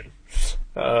nation,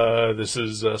 This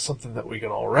is something that we can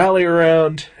all rally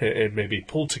around and maybe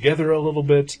pull together a little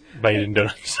bit. By eating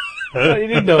donuts.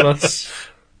 Eating donuts.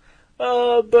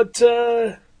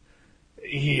 Yeah,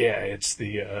 it's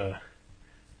the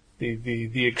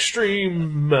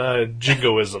extreme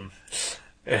jingoism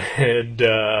and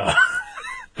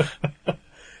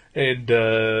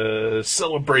and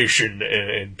celebration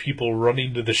and people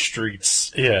running to the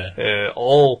streets. Yeah.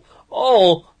 All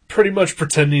pretty much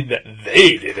pretending that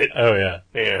they did it. Oh, yeah.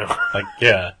 Yeah. Like,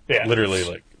 yeah. Yeah. Literally,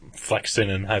 like,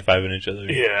 flexing and high-fiving each other.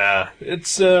 Yeah.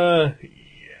 It's a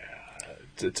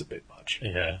bit much.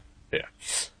 Yeah. Yeah.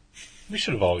 We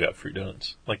should have all got free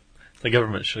donuts. Like, the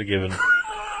government should have given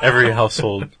every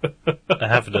household a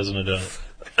half a dozen of donuts.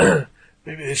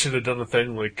 Maybe they should have done a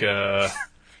thing like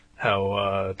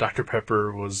how Dr.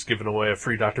 Pepper was giving away a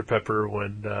free Dr. Pepper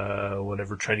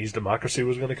whenever Chinese Democracy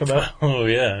was going to come out. Oh,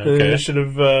 yeah. Okay. They should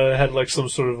have had like some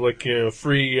sort of like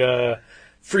free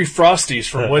Frosties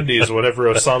from Wendy's whenever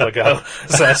Osama got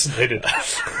assassinated.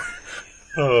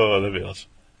 Oh, that'd be awesome.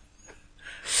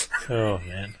 Oh,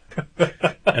 man.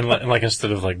 And like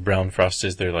instead of like brown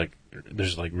Frosties, they're like,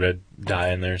 there's like red dye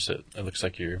in there, so it looks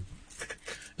like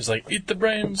it's like, eat the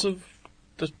brains of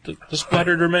the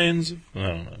splattered remains. I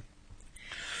don't know.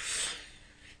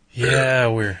 Yeah,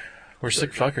 we're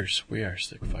sick fuckers. We are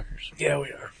sick fuckers. Yeah,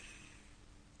 we are.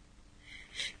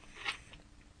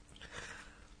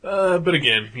 But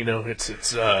again,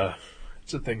 it's a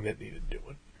thing that needed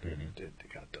doing. Mm-hmm. It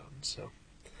got done, so.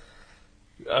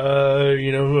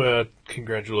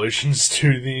 Congratulations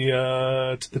to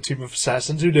the team of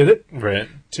assassins who did it. Right.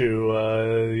 To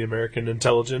the American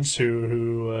intelligence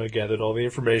who gathered all the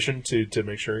information to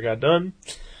make sure it got done.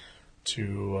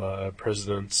 To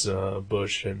Presidents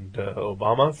Bush and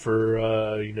Obama for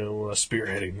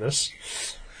spearheading this.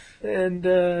 And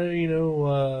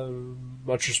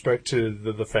much respect to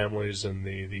the families and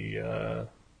the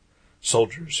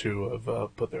soldiers who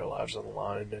have put their lives on the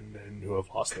line and who have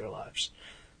lost their lives.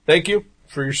 Thank you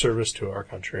for your service to our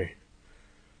country.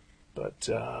 But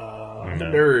I'm a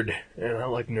nerd, and I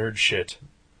like nerd shit.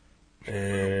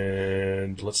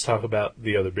 And let's talk about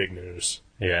the other big news.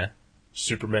 Yeah.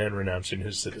 Superman renouncing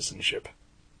his citizenship.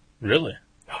 Really?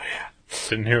 Oh, yeah.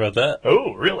 Didn't hear about that.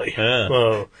 Oh, really? Yeah.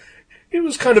 Well, it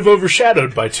was kind of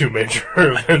overshadowed by two major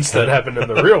events that happened in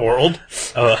the real world.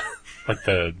 Like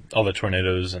all the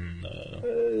tornadoes and...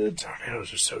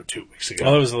 Tornadoes or so 2 weeks ago.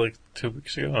 Oh, that was like 2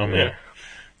 weeks ago? Oh, man. Yeah.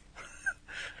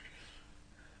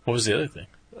 What was the other thing?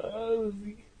 The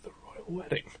royal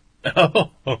wedding.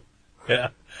 Oh, yeah.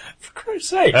 For Christ's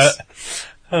sakes.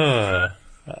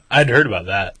 I'd heard about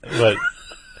that, but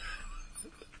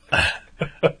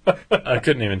I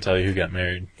couldn't even tell you who got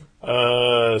married.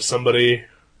 Somebody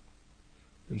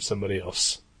and somebody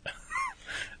else.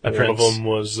 A one prince? Of them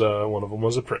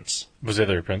was a prince. Was the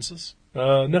other a princess?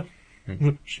 No.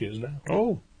 She is now.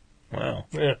 Oh, wow.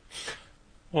 Yeah.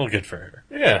 Well, good for her.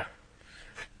 Yeah.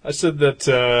 I said that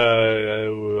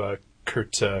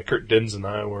Kurt Dins and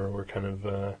I were kind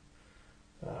of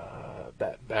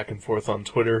back and forth on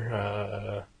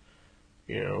Twitter,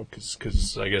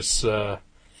 because I guess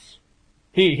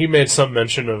he made some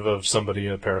mention of somebody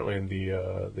apparently in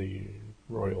the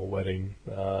royal wedding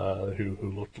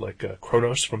who looked like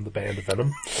Kronos from the band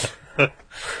Venom,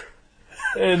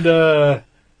 and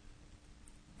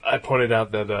I pointed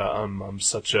out that I'm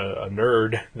such a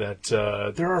nerd that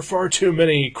there are far too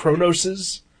many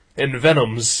Kronoses and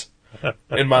Venoms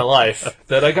in my life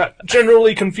that I got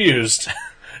generally confused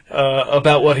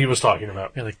about what he was talking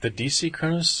about. Yeah, like the DC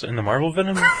Kronos and the Marvel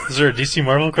Venom? Is there a DC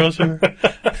Marvel crossover?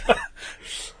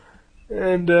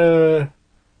 And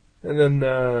then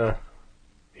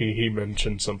he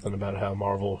mentioned something about how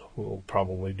Marvel will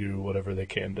probably do whatever they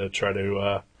can to try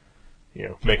to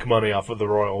make money off of the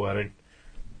royal wedding.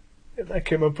 And I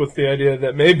came up with the idea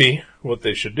that maybe what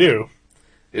they should do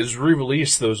is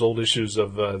re-release those old issues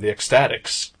of the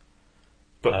Ecstatics,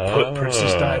 but put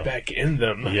Princess Di back in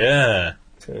them. Yeah.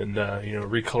 And,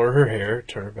 recolor her hair,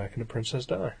 turn her back into Princess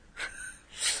Di.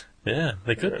 Yeah,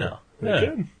 they could now. They Yeah.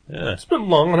 could. Yeah. It's been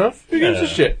long enough. Who gives a Yeah.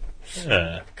 shit?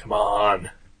 Yeah. Come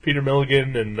on. Peter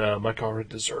Milligan and Mike Allred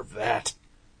deserve that.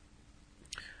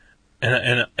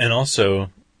 And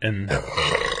also, and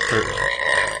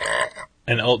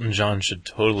Elton John should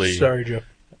totally... Sorry, Joe.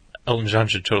 Elton John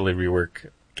should totally rework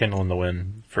Candle in the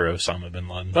Wind for Osama bin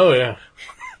Laden. Oh, yeah.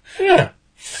 Yeah.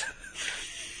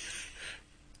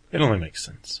 It only makes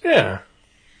sense. Yeah.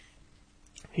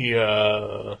 He,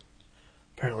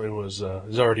 apparently is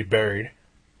already buried.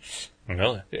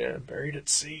 Really? Yeah, buried at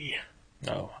sea.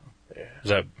 Oh. Yeah. Is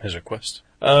that his request?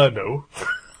 No.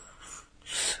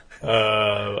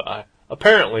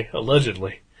 Apparently,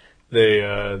 allegedly,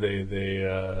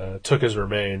 they took his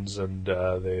remains and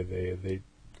they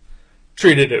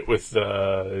treated it with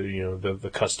the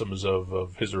customs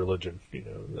of his religion.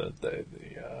 That they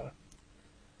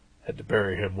had to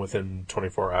bury him within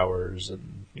 24 hours,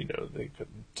 and they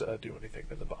couldn't do anything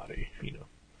to the body.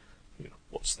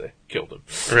 Once they killed him,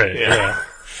 Right. Yeah.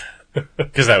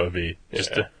 Because that would be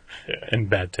just Yeah. in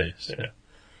bad taste. Yeah.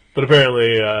 But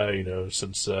apparently,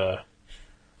 since they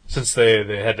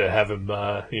had to have him,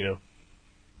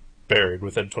 buried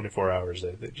within 24 hours,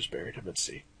 they just buried him at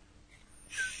sea.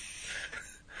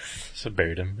 So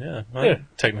buried him. Yeah. Well, Yeah.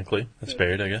 technically, it's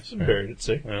buried, I guess. Right? Buried at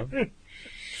sea. Yeah. Yeah.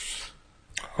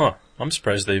 Huh. I'm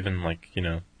surprised they even,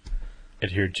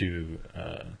 adhered to,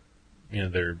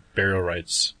 their burial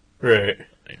rights. Right.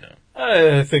 You know.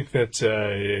 I think that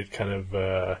it kind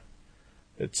of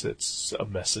it's a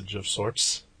message of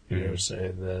sorts.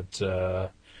 Saying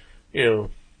that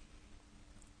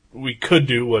we could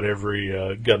do what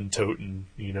every gun-toting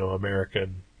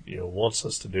American wants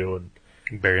us to do, and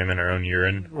Bury him in our own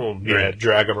urine. Right.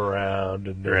 Drag him around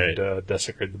and Right.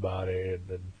 Desecrate the body, and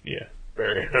then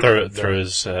bury him. Throw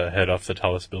his head off the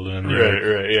tallest building in the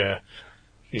earth. Right,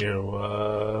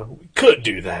 yeah. We could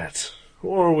do that.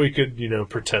 Or we could,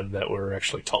 pretend that we're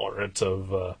actually tolerant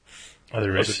of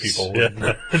Other other people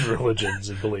Yeah. and religions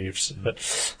and beliefs. And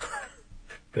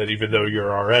that even though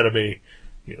you're our enemy,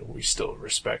 we still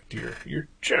respect your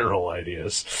general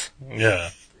ideas.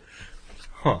 Yeah.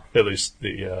 Huh. At least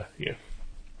the,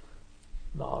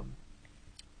 non...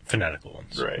 Fanatical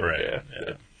ones. Right,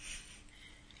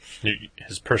 Yeah.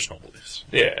 His personal beliefs.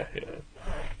 Yeah.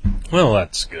 Well,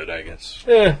 that's good, I guess.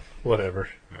 Yeah, whatever.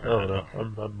 I don't know.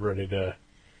 I'm ready to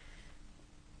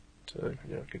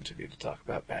continue to talk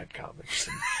about bad comics.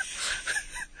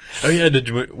 Oh yeah,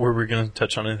 were we going to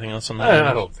touch on anything else on that?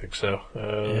 I don't think so.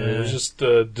 It was just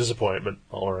disappointment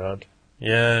all around.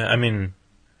 Yeah, I mean,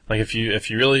 if you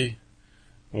really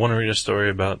want to read a story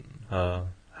about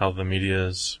how the media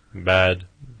is bad,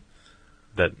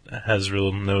 that has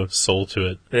real no soul to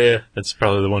it, Yeah, it's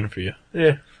probably the one for you.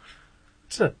 yeah.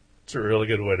 It's a really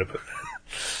good way to put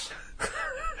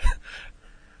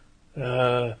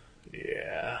that.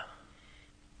 Yeah.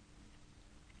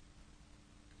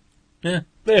 Yeah,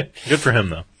 Yeah. good for him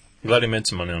though. I'm glad he made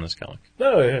some money on his comic.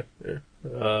 No, yeah.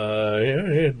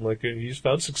 He's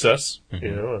found success.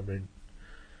 Mhm. I mean,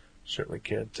 certainly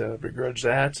can't begrudge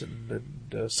that,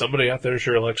 and somebody out there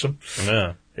sure likes him.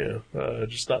 Yeah,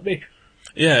 Just not me.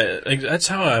 yeah, that's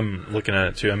how I'm looking at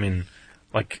it too. I mean,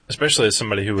 especially as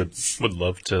somebody who would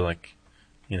love to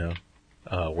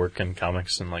work in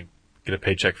comics and get a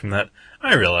paycheck from that.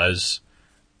 I realize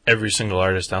every single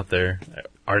artist out there,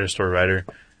 artist or writer,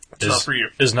 not for you.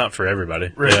 Is not for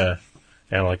everybody. Right. Yeah.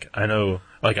 And I know,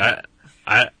 I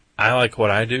like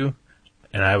what I do,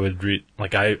 and I would read,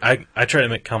 I try to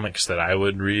make comics that I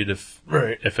would read if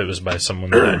it was by someone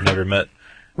that I've never met.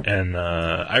 And,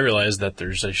 I realize that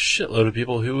there's a shitload of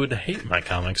people who would hate my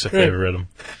comics if they ever read them.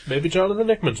 Maybe Jonathan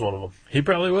Hickman's one of them. He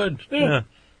probably would. Yeah.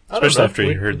 I don't Especially know. after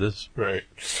he heard this. Right.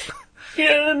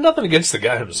 Yeah, nothing against the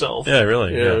guy himself. Yeah,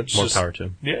 really. Yeah, Yeah, it's more just- power to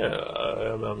him. Yeah,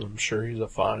 I'm sure he's a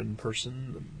fine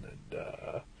person, and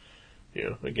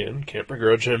again, can't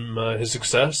begrudge him his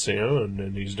success,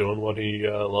 and he's doing what he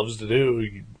loves to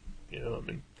do.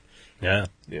 Yeah.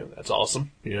 That's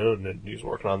awesome, and then he's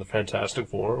working on the Fantastic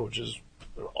Four, which is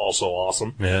also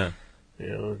awesome, Yeah.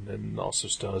 and then also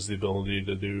still has the ability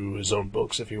to do his own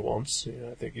books if he wants.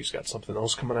 I think he's got something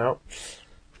else coming out.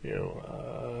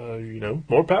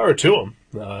 More power to him.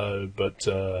 But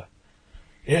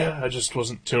I just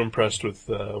wasn't too impressed with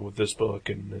this book,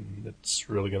 and it's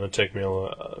really going to take me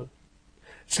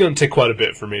it's going to take quite a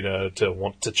bit for me to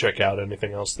want to check out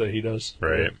anything else that he does.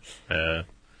 Right. Yeah.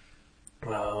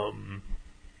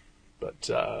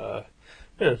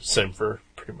 Same for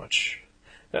pretty much.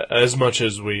 As much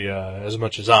as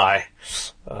I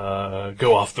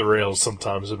go off the rails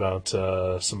sometimes about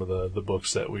some of the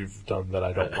books that we've done that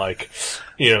I don't like,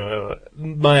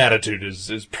 my attitude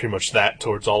is pretty much that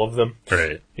towards all of them.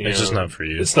 Right. It's just not for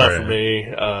you. It's not Right. for me,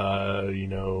 and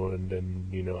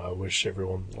I wish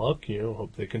everyone luck.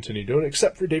 Hope they continue doing it,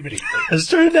 except for David Heatley. I was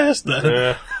trying to ask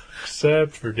that.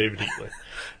 Except for David Heatley.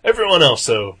 Everyone else,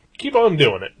 though, keep on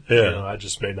doing it. Yeah. I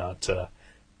just may not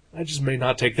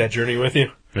take that journey with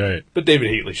you. Right. But David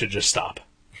Heatley should just stop.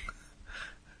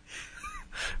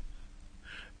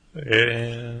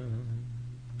 Yeah.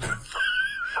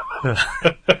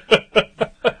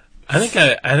 I think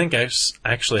I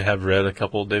actually have read a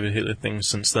couple of David Heatley things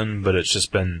since then, but it's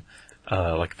just been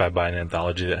if I buy an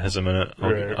anthology that has him in it,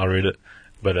 Right. I'll read it.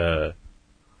 But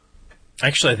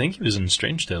Actually, I think he was in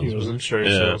Strange Tales. He was in Strange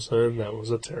Tales, and that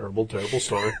was a terrible, terrible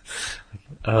story.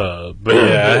 But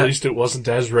yeah. At least it wasn't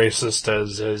as racist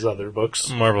as his other books.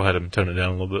 Marvel had him tone it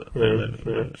down a little bit.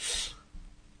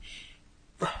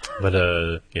 Yeah.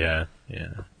 But, yeah.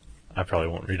 I probably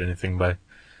won't read anything by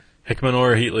Hickman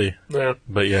or Heatley. Yeah.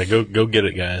 But yeah, go get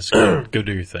it, guys. Go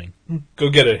do your thing. Go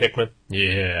get it, Hickman.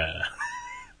 Yeah.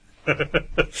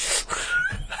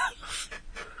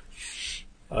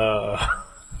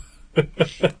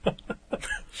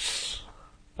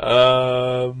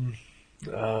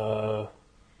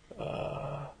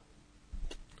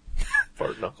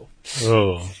 Fart knuckle.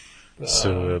 Oh.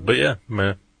 So, but yeah,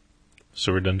 man.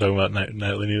 So we're done talking about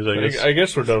nightly news, I guess? I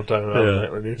guess we're done talking about Yeah.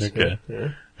 nightly news. Okay.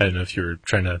 Yeah. I don't know if you were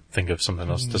trying to think of something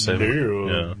else to say. No,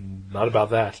 Yeah. not about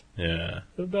that. Yeah.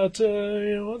 About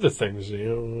other things.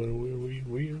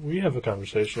 We have a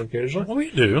conversation occasionally. Well, we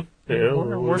do. Yeah,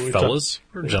 We're we fellas.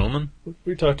 We're gentlemen.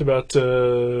 We talked about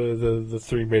the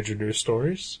three major news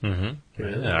stories. Mm-hmm.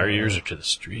 Yeah, our ears are to the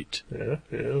street. Yeah.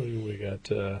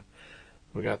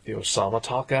 We got the Osama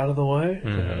talk out of the way,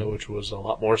 which was a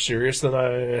lot more serious than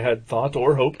I had thought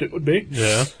or hoped it would be.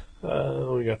 Yeah.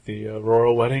 We got the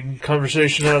royal wedding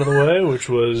conversation out of the way, which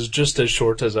was just as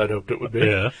short as I'd hoped it would be.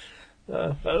 Yeah.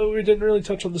 We didn't really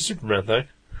touch on the Superman thing.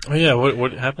 Oh yeah,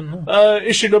 what happened?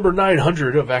 Issue number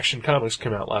 900 of Action Comics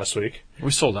came out last week.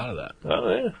 We sold out of that.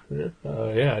 Oh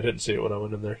yeah. I didn't see it when I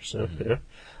went in there. So yeah.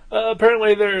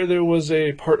 Apparently there was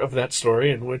a part of that story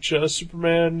in which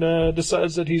Superman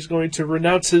decides that he's going to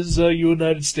renounce his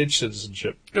United States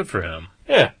citizenship. Good for him.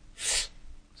 Yeah. He's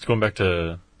going back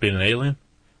to being an alien?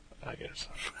 I guess.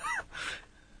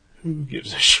 Who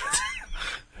gives a shit?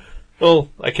 Well,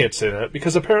 I can't say that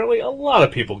because apparently a lot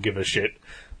of people give a shit.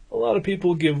 A lot of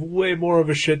people give way more of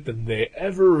a shit than they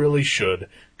ever really should.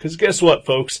 Because guess what,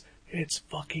 folks? It's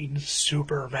fucking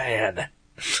Superman.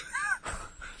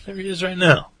 There he is right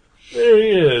now. There he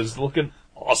is, looking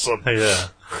awesome. Yeah.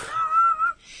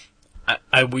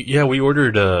 We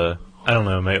ordered, I don't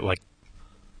know, maybe like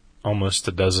almost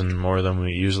a dozen more than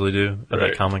we usually do of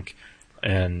that comic.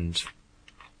 And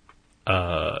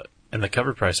the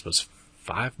cover price was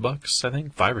 $5, I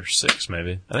think. 5 or 6,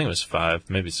 maybe. I think it was 5,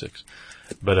 maybe 6.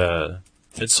 But,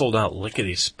 it sold out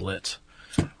lickety split.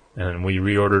 And we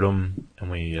reordered them,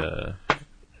 and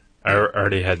I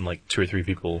already had like 2 or 3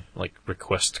 people like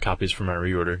request copies for my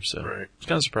reorder, so it's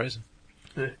kind of surprising.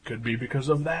 It could be because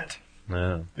of that.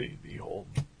 Yeah. The whole,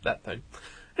 that thing.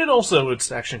 And also,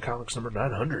 it's Action Comics number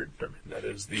 900. I mean, that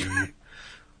is the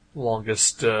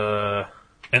longest,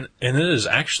 And it is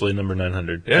actually number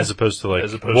 900, as opposed to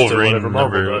like Wolverine to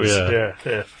Marvel number, does.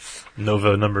 Yeah.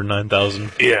 Nova number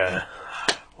 9000. Yeah.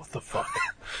 What the fuck?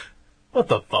 What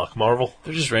the fuck, Marvel?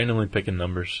 They're just randomly picking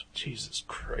numbers. Jesus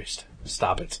Christ.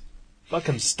 Stop it.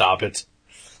 Fucking stop it.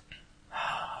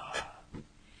 I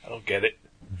don't get it.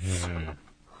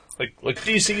 Like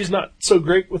DC's not so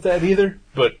great with that either,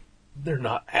 but they're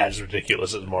not as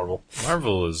ridiculous as Marvel.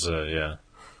 Marvel is,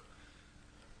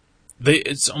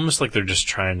 it's almost like they're just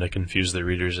trying to confuse their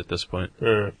readers at this point.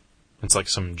 It's like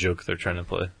some joke they're trying to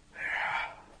play.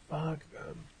 Fuck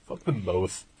them. Fuck them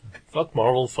both. Fuck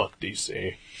Marvel, fuck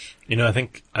DC. You know, I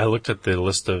think I looked at the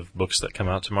list of books that come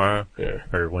out tomorrow,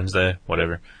 or Wednesday,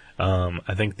 whatever.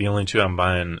 I think the only 2 I'm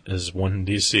buying is one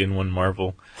DC and one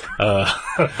Marvel,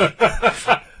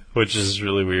 which is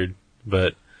really weird.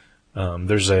 But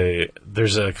there's a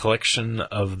collection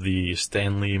of the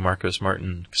Stan Lee, Marcos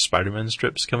Martin Spider-Man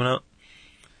strips coming out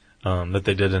that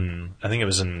they did I think it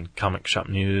was in Comic Shop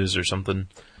News or something.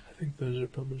 I think those are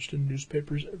published in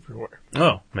newspapers everywhere.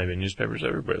 Oh, maybe newspapers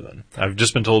everywhere then. I've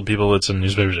just been told people it's in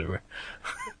newspapers everywhere.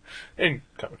 And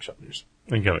Comic Shop News.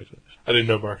 In Comic Shop News. I didn't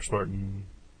know Marcus Martin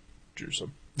drew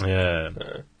some. Yeah.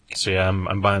 So yeah,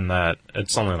 I'm buying that.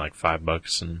 It's only like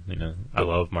 $5, and I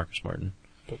love Marcus Martin.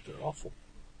 But they're awful.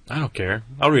 I don't care.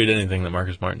 I'll read anything that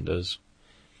Marcus Martin does.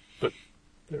 But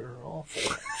they're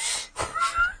awful.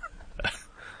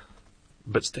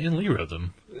 But Stan Lee wrote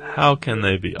them. How can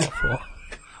they be awful?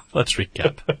 Let's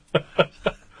recap.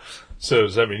 So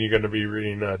does that mean you're going to be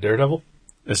reading Daredevil?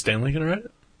 Is Stan Lee going to write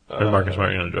it? Or is Marcus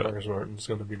Martin going to draw it? Marcus Martin's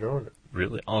going to be drawing it.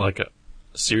 Really? Oh, like a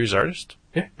series artist?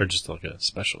 Yeah. Or just like a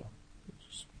special?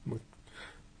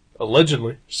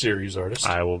 Allegedly, series artist.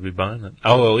 I will be buying it.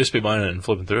 I'll at least be buying it and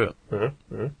flipping through it.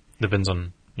 Yeah. Depends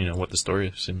on, what the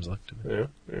story seems like to me.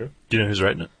 Yeah. Do you know who's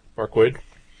writing it? Mark Waid.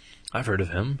 I've heard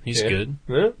of him. He's good.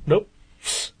 Yeah. Nope.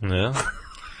 Yeah.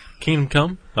 Kingdom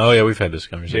Come? Oh yeah, we've had this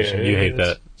conversation. Yeah, you hate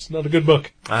that. It's not a good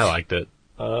book. I liked it.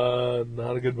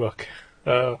 Not a good book.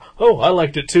 I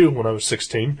liked it too when I was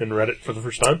 16 and read it for the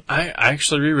first time. I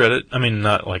actually reread it. I mean,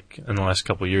 not like in the last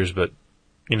couple of years, but,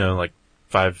 like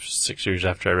 5-6 years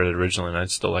after I read it originally, and I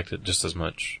still liked it just as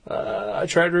much. I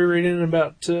tried rereading it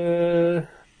about, I'm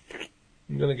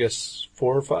going to guess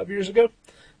 4 or 5 years ago.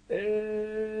 And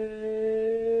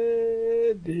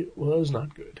it was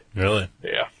not good. Really?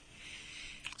 Yeah.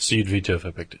 So you'd veto if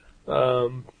I picked it? I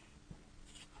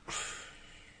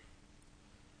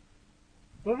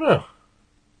don't know.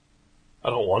 I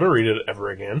don't want to read it ever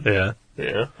again. Yeah.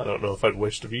 Yeah. I don't know if I'd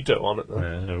waste a veto on it,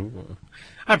 though.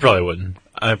 I probably wouldn't.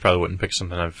 I probably wouldn't pick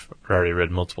something I've already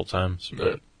read multiple times,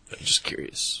 but I'm just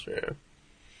curious. Yeah.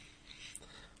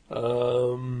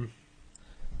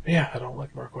 Yeah, I don't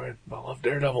like Mark Waid, but I love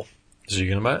Daredevil. So you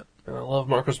gonna buy it? And I love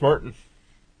Marcus Martin.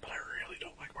 But I really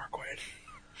don't like Mark Waid.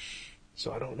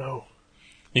 So I don't know.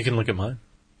 You can look at mine.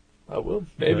 I will,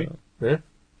 maybe. Yeah.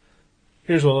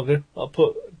 Here's what I'll do. I'll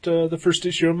put the first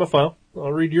issue in my file.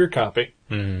 I'll read your copy.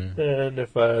 Mm-hmm. And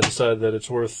if I decide that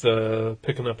it's worth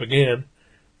picking up again,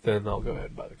 then I'll go ahead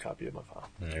and buy the copy of my file.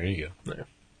 There you go. There.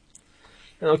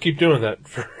 And I'll keep doing that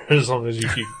for as long as you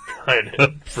keep buying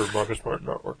it for Marcus Martin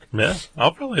artwork. Yeah,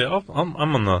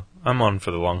 I'm on for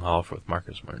the long haul with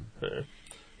Marcus Martin.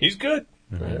 He's good.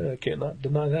 Mm-hmm. I cannot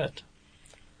deny that.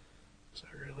 So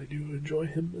I really do enjoy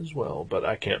him as well, but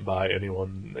I can't buy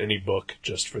any book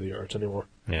just for the art anymore.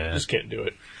 Yeah, I just can't do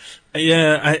it.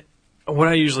 Yeah, what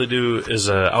I usually do is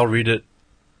I'll read it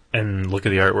and look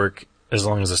at the artwork as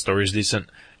long as the story's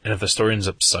decent, and if the story ends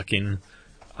up sucking,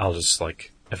 I'll just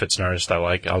if it's an artist I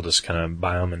like, I'll just kind of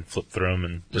buy them and flip through them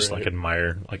and just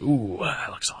admire, ooh, that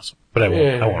looks awesome. But I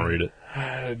won't read it.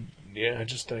 I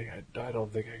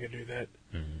don't think I can do that.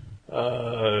 Mm-hmm.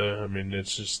 I mean,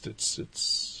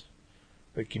 it's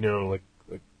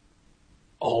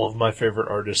all of my favorite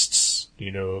artists,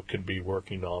 can be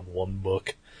working on one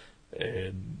book,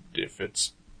 and if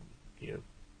it's,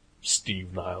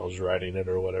 Steve Niles writing it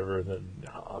or whatever, then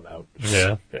I'm out.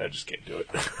 Yeah. I just can't do it.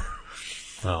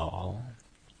 Oh.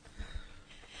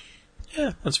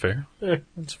 Yeah, that's fair. Yeah.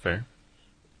 That's fair.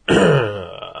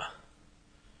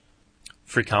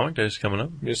 Free Comic Day is coming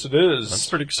up. Yes, it is. That's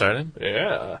pretty exciting.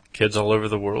 Yeah. Kids all over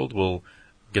the world will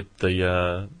get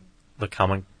the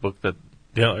comic book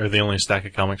or the only stack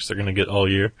of comics they're going to get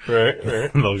all year. Right.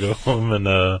 They'll go home and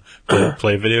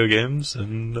play video games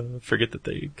and forget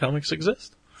that comics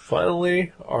exist.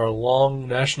 Finally, our long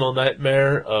national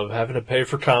nightmare of having to pay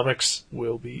for comics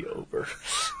will be over.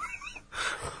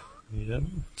 Yeah,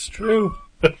 it's true.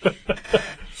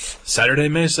 Saturday,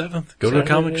 May 7th. Go to a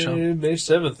comic shop. May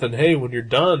 7th. And hey, when you're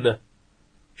done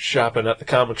shopping at the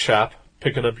comic shop,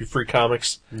 picking up your free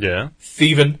comics,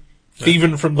 thieving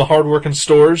from the hard-working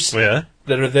stores that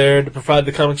are there to provide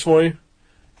the comics for you,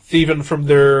 thieving from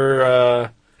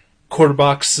their quarter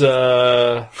box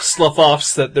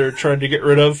slough-offs that they're trying to get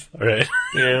rid of. Right.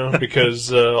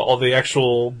 Because all the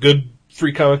actual good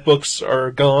free comic books are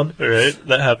gone. Right,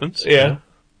 that happens. Yeah.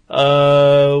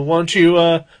 Why don't you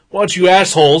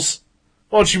assholes,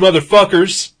 why don't you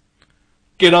motherfuckers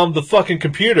get on the fucking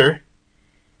computer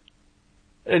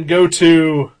and go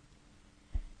to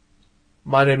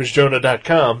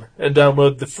mynameisjonah.com and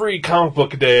download the free Comic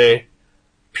Book Day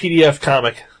PDF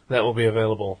comic that will be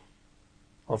available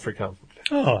on Free Comic Book Day.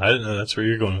 Oh, I didn't know that's where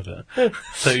you're going with that. I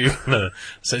thought you were going to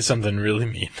say something really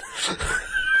mean.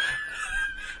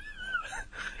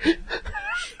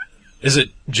 Is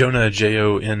it Jonah,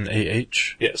 Jonah?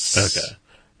 Yes. Okay.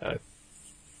 I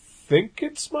think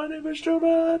it's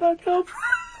mynameisjonah.com.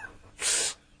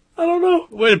 I don't know.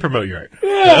 Way to promote your art.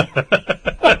 Yeah.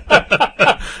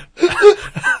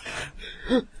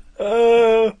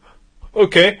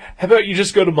 Okay. How about you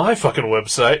just go to my fucking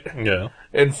website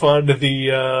and find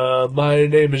the My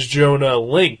Name is Jonah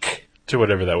link to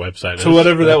whatever that website is. To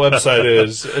whatever that website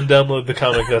is, and download the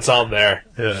comic that's on there.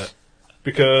 Yeah.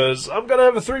 Because I'm going to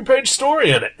have a 3-page story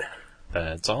in it.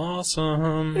 That's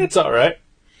awesome. It's alright.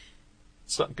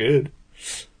 It's not good.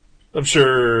 I'm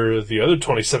sure the other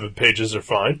 27 pages are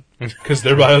fine, because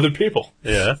they're by other people.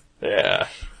 Yeah? Yeah.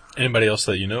 Anybody else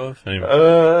that you know of?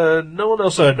 No one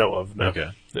else I know of, no.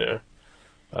 Okay. Yeah.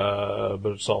 But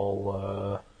it's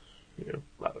all, I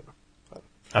don't know.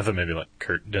 I thought maybe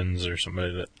Kurt Dens or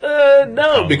somebody that...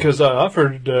 No, because I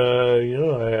offered,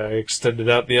 I extended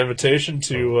out the invitation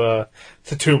to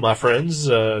 2 of my friends,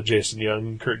 Jason Young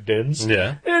and Kurt Dens.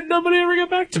 Yeah. And nobody ever got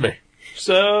back to me.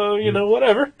 So,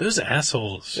 whatever. Those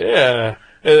assholes. Yeah.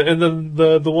 And then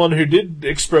the one who did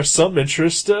express some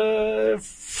interest,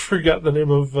 forgot the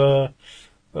name of,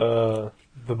 the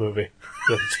movie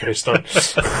that it's based on.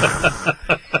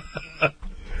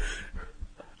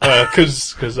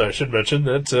 Because I should mention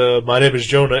that My Name is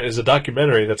Jonah is a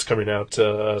documentary that's coming out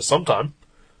sometime,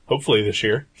 hopefully this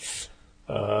year,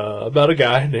 about a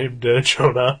guy named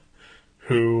Jonah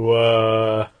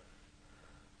who,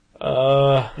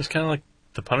 He's kind of like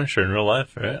the Punisher in real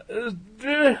life, right?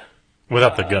 eh,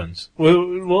 Without the guns.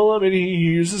 well, I mean, he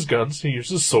uses guns, he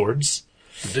uses swords.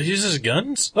 Does he use his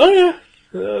guns? Oh, yeah.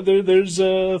 There's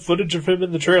footage of him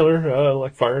in the trailer,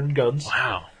 like firing guns.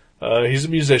 Wow. He's a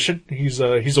musician. He's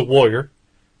a warrior.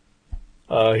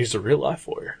 He's a real life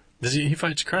warrior. He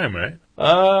fights crime, right?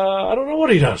 I don't know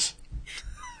what he does.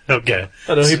 Okay.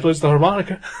 I know he plays the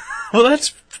harmonica. Well,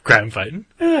 that's crime fighting.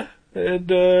 Yeah.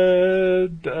 And,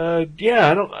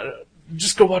 yeah,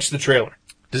 just go watch the trailer.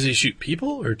 Does he shoot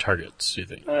people or targets, do you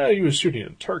think? He was shooting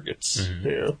at targets. Mm-hmm.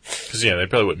 Yeah. Because, they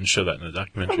probably wouldn't show that in the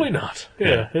documentary. Probably not.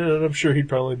 Yeah. And I'm sure he'd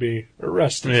probably be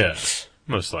arrested. Yeah,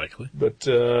 most likely. But,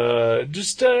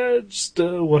 just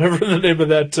whatever the name of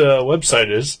that,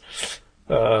 website is,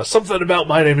 something about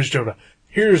My Name is Jonah.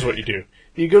 Here's what you do.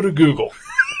 You go to Google.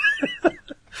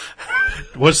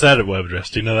 What's that web address?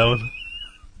 Do you know that one?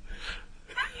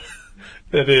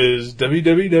 That is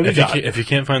www. If you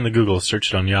can't find the Google,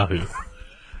 search it on Yahoo.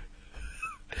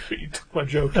 You took my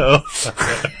joke. Oh.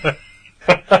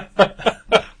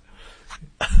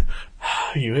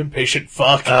 You impatient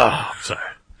fuck. Oh, sorry.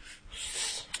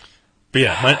 But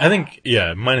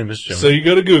yeah, My Name is Jonah. So you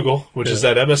go to Google, which is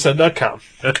at msn.com.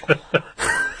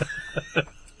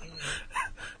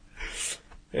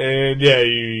 And yeah,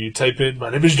 you type in, My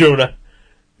Name is Jonah.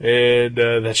 And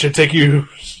that should take you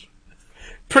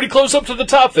pretty close up to the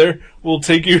top there. Will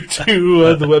take you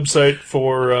to the website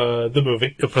for the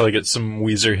movie. You'll probably get some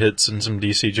Weezer hits and some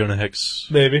DC Jonah Hex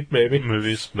Maybe.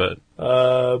 movies, but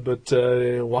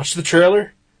watch the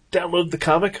trailer. Download the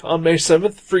comic on May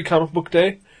 7th, free comic book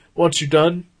day. Once you're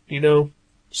done, milking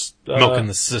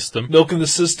the system. Milking the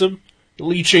system.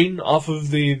 Leeching off of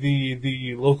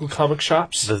the local comic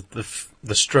shops.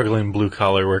 The struggling blue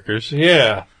collar workers.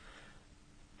 Yeah.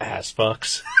 Ass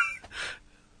fucks.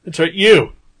 That's right,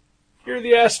 you. You're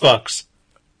the ass fucks.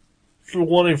 For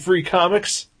wanting free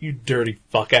comics, you dirty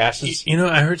fuck asses.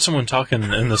 I heard someone talking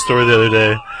in the store the other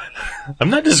day. I'm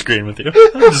not disagreeing with you.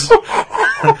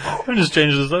 I'm just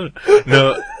changing the subject.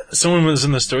 No, someone was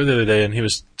in the store the other day and he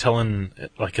was telling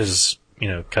like his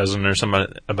cousin or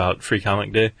somebody about Free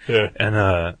Comic Day. Yeah.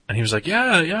 And he was like,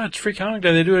 yeah, it's Free Comic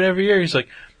Day. They do it every year. He's like,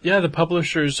 yeah, the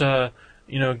publishers,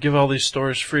 give all these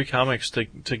stores free comics to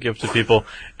give to people.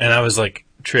 And I was like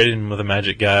trading with a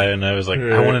Magic guy, and I was like,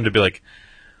 I wanted to be like,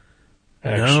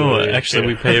 actually,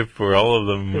 we pay for all of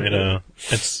them.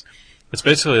 It's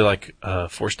basically like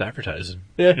forced advertising.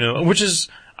 Yeah. Which is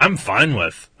I'm fine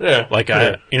with. Yeah.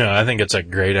 I think it's a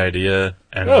great idea,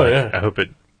 and I hope it.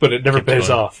 But it never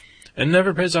pays off. It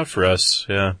never pays off for us.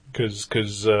 Yeah. Because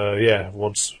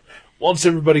once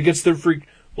everybody gets their free.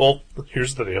 Well,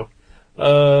 here's the deal.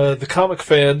 The comic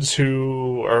fans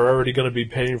who are already going to be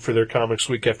paying for their comics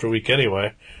week after week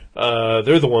anyway,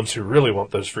 they're the ones who really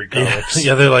want those free comics.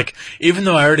 Yeah, they're like, even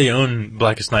though I already own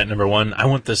Blackest Night #1, I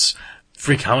want this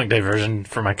Free Comic Day version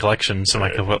for my collection, so my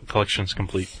collection's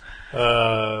complete.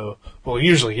 Well,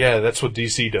 usually, that's what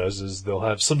DC does, is they'll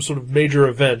have some sort of major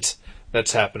event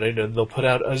that's happening, and they'll put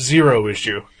out a zero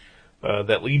issue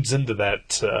that leads into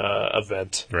that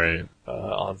event. Right.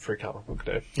 On Free Comic Book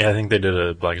Day. Yeah, I think they did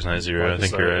a Blackest Night Zero. I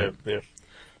think you're right. Yeah.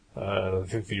 I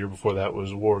think the year before that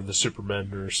was War of the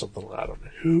Supermen or something. I don't know.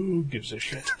 Who gives a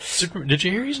shit? Did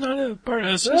you hear he's not a part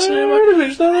of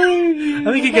Cincinnati?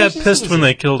 I think he got pissed when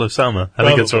they killed Osama. I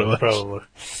think that's what it was. Probably.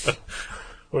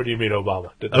 Or do you mean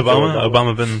Obama?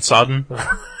 Obama bin Laden?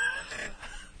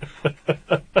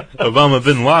 Obama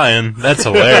bin lying. That's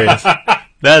hilarious.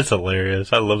 That's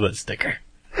hilarious. I love that sticker.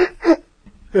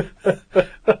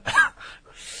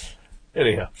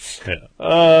 Anyhow. Yeah.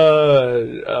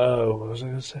 What was I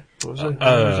going to say? What was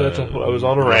I was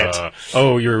on a rant.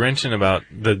 You were ranting about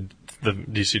the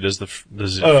DC does the free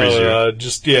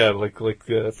zero. Like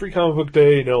Free Comic Book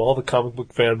Day, all the comic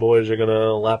book fanboys are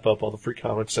gonna lap up all the free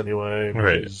comics anyway.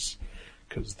 Right.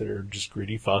 Because they're just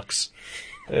greedy fucks.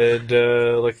 And,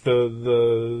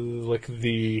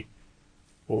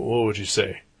 what would you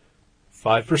say?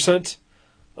 5%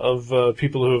 of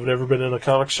people who have never been in a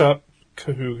comic shop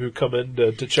who come in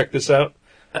to check this out,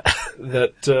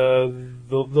 that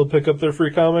they'll pick up their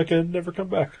free comic and never come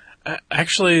back.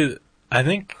 Actually, I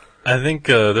think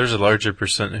there's a larger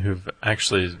percent who've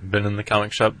actually been in the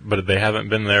comic shop, but they haven't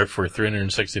been there for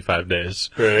 365 days.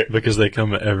 Right. Because they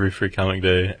come every Free Comic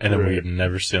Day, and then we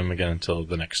never see them again until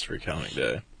the next Free Comic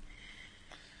Day.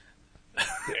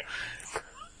 Yeah.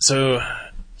 So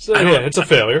it's a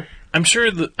failure. I'm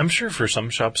sure for some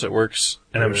shops it works,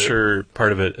 and I'm sure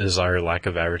part of it is our lack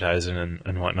of advertising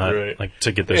and whatnot, like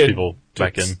to get those people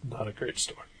back in. It's not a great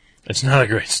store. It's not a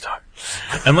great store.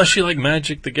 Unless you like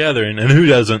Magic the Gathering, and who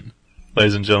doesn't?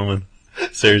 ladies and gentlemen.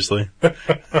 Seriously.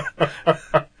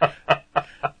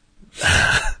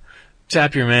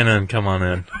 Tap your mana and come on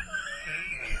in.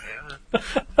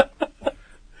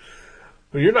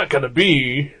 Well, you're not going to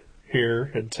be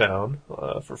here in town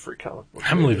for Free Comic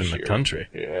Book. I'm leaving the year. country.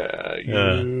 Yeah,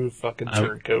 you fucking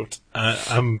turncoat.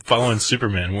 I'm following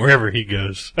Superman wherever he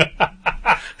goes.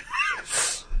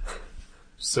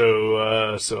 So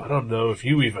I don't know if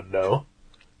you even know.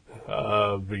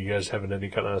 But you guys having any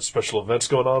kind of special events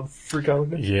going on for Free Comic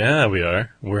Book? Yeah, we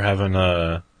are. We're having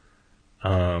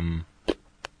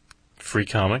free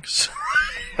comics.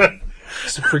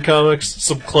 Some free comics,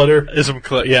 some clutter. We'll have the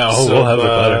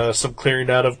clutter. Some clearing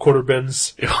out of quarter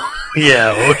bins.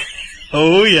 Yeah.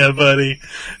 Oh yeah, buddy.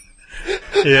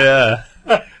 Yeah.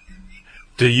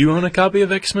 Do you own a copy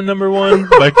of X-Men #1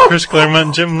 by Chris Claremont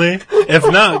and Jim Lee? If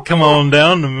not, come on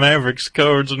down to Mavericks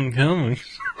Cards and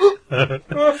Comics.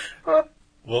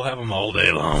 We'll have them all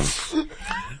day long.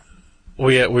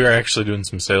 We are actually doing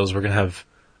some sales. We're going to have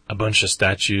a bunch of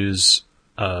statues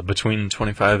between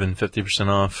 25 and 50%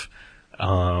 off.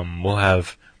 We'll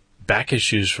have back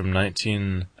issues from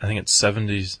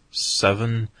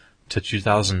 1977 to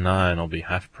 2009 will be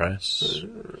half price.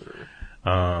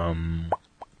 And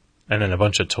then a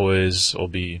bunch of toys will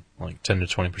be like 10 to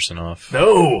 20% off.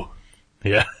 No!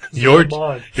 Yeah. Your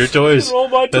toys. All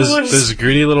my toys. Those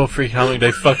greedy little Free Comic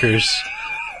Day fuckers.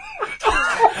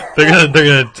 They're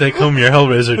gonna take home your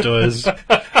Hellraiser toys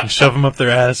and shove them up their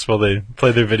ass while they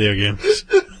play their video games.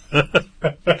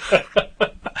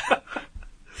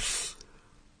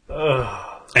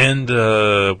 And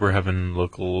we're having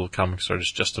local comics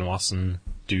artist Justin Watson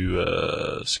do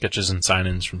sketches and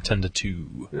sign-ins from 10 to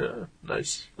 2. Yeah,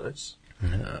 nice.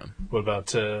 Yeah. What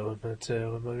about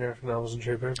graphic novels and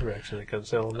trade paperbacks? Any kind of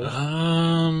sale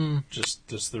on those?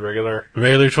 Just the regular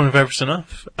 25%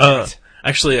 off.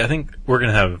 Actually, I think we're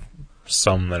gonna have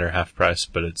some that are half price,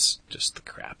 but it's just the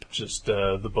crap. Just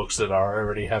the books that are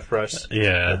already half price.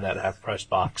 Yeah. In that half price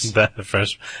box. That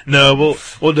fresh. No,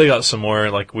 we'll dig out some more.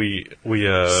 Like we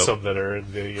some that are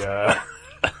in the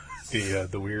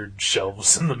weird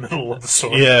shelves in the middle of the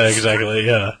store. Yeah, exactly.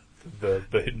 Yeah. The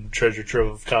hidden treasure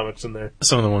trove of comics in there.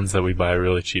 Some of the ones that we buy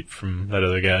really cheap from that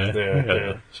other guy.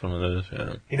 Yeah. Some of those.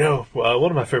 Yeah. You know,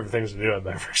 one of my favorite things to do at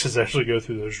Mavericks is actually go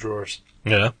through those drawers.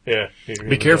 Yeah. Yeah.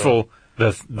 Be careful.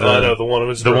 I know the one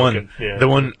was broken. The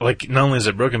one, like, not only is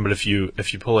it broken, but if you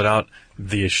pull it out,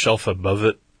 the shelf above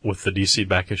it with the DC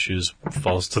back issues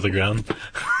falls to the ground.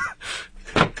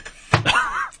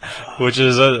 Which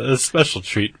is a special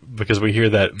treat, because we hear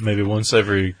that maybe once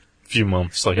every few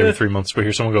months, like every 3 months, we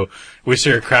hear someone go, we see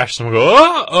her crash, someone go,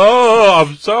 oh,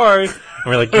 I'm sorry. And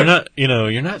we're like, you're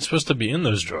not supposed to be in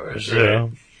those drawers. Right. You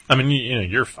know? I mean,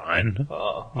 you're fine.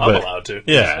 I'm allowed to.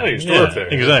 Yeah. I used to work there.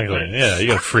 Exactly. Yeah, you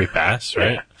got a free pass,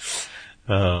 right?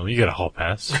 You got a hall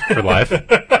pass for life.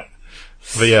 But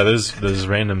yeah, those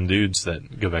random dudes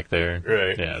that go back there.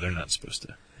 Right. Yeah, they're not supposed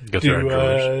to go through our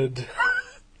drawers.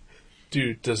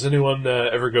 Dude, does anyone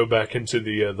ever go back into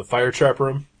the fire trap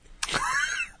room?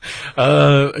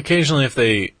 Occasionally, if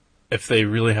they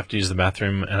really have to use the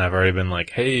bathroom, and I've already been like,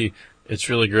 hey, it's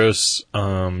really gross,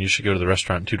 you should go to the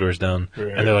restaurant 2 doors down. Right.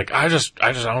 And they're like, I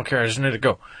don't care, I just need to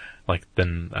go. Like,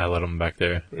 then I let them back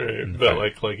there. Right. But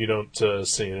like you don't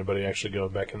see anybody actually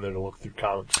going back in there to look through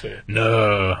comics, do you?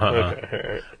 No. Okay,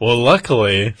 right. Well,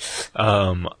 luckily,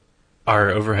 our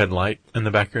overhead light in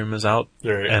the back room is out.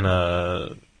 Right.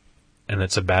 And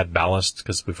it's a bad ballast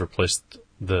because we've replaced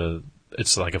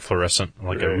it's like a fluorescent,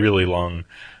 like a really long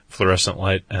fluorescent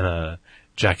light, and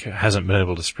Jack hasn't been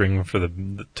able to spring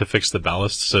to fix the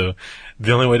ballast, so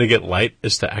the only way to get light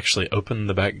is to actually open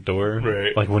the back door.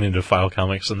 Right. Like when we need to file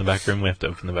comics in the back room, we have to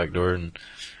open the back door,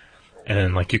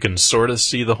 and like you can sort of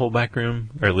see the whole back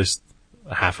room, or at least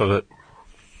half of it.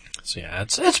 So yeah,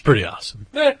 it's pretty awesome.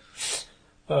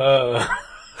 I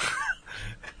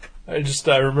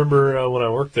remember when I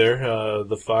worked there,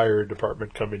 the fire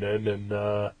department coming in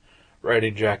and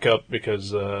writing Jack up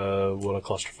because what a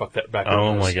clusterfuck that back room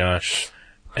Oh was. my gosh.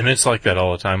 And it's like that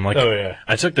all the time. Like, oh yeah.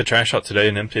 I took the trash out today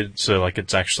and emptied, so like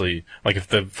it's actually, like if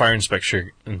the fire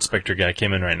inspector guy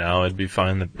came in right now, it'd be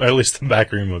fine. Or at least the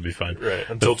back room would be fine. Right.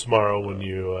 Until tomorrow when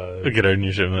you get our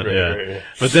new shipment, right, yeah. Right.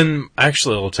 But then,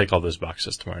 actually, we'll take all those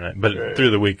boxes tomorrow night. But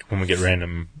through the week, when we get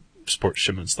random sports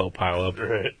shipments, they'll pile up.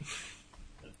 Right.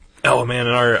 Oh man,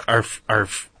 and our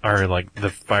like the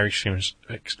fire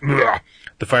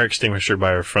extinguisher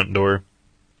by our front door,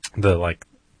 the like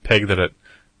peg that it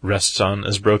rests on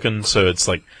is broken, so it's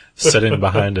like sitting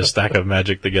behind a stack of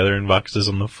Magic the Gathering boxes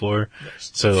on the floor.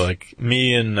 So like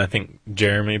me and I think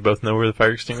Jeremy both know where the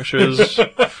fire extinguisher is,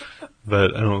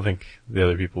 but I don't think the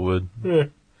other people would. Yeah.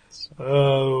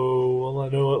 Oh, well, I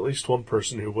know at least one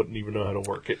person who wouldn't even know how to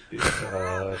work it.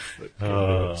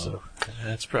 So.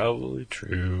 That's probably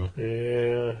true.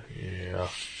 Yeah.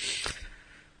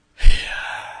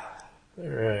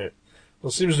 Alright. Well,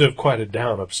 it seems to have quieted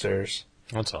down upstairs.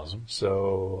 That's awesome.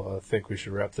 So I think we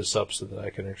should wrap this up so that I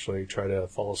can actually try to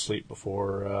fall asleep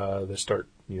before they start,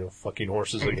 fucking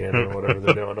horses again or whatever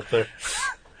they're doing up there.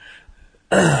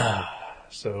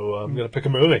 So I'm going to pick a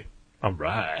movie. All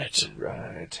right.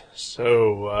 Right.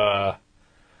 So,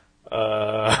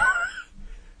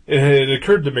 it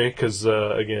occurred to me, because,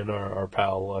 again, our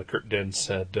pal, Kurt Dins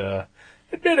had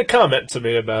made a comment to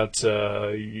me about,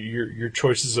 your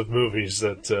choices of movies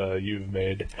that, you've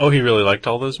made. Oh, he really liked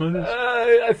all those movies?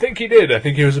 I think he did. I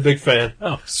think he was a big fan.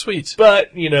 Oh, sweet.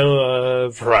 But,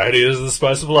 variety is the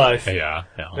spice of life. Yeah.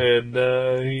 And,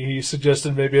 he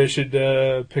suggested maybe I should,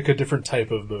 pick a different type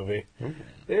of movie. Ooh.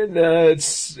 And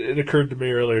it occurred to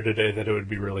me earlier today that it would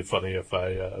be really funny if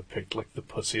I picked like the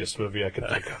pussiest movie I could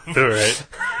think of. Right.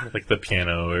 Like the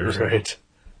piano or something. Right.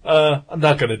 I'm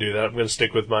not going to do that. I'm going to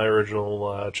stick with my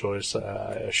original choice.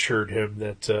 I assured him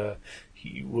that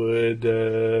he would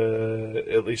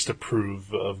at least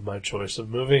approve of my choice of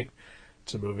movie.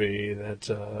 It's a movie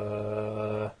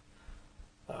that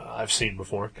I've seen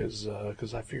before because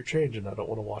I fear change and I don't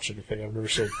want to watch anything I've never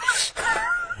seen.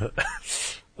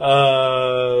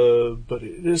 But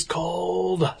it is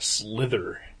called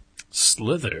Slither.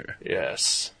 Slither?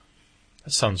 Yes.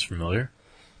 That sounds familiar.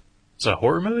 It's a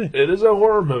horror movie? It is a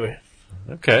horror movie.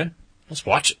 Okay. Let's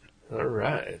watch it.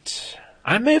 Alright.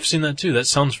 I may have seen that too. That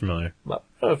sounds familiar. I don't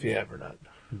know if you have or not.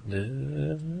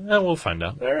 We'll find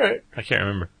out. Alright. I can't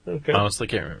remember. Okay. Honestly,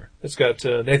 can't remember. It's got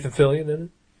Nathan Fillion in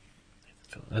it.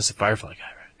 That's the Firefly guy,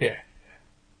 right? Yeah.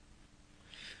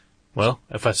 Well,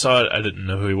 if I saw it, I didn't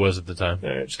know who he was at the time.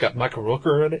 It's got Michael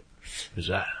Rooker in it. Who's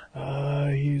that?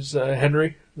 He's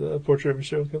Henry, the Portrait of a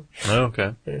Serial Killer. Oh,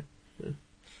 okay. Yeah.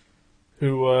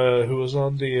 Who was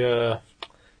on the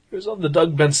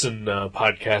Doug Benson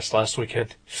podcast last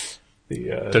weekend.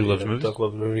 Doug Loves Movies? Doug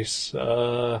Loves Movies.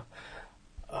 I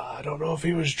don't know if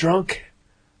he was drunk.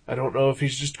 I don't know if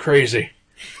he's just crazy.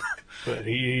 But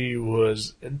he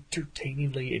was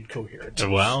entertainingly incoherent.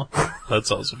 Wow.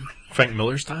 That's awesome. Frank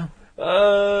Miller style?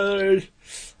 No.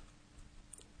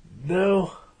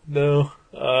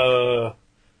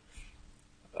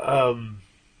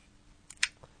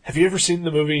 Have you ever seen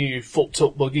the movie Full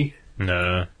Tilt Boogie?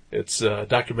 No. It's a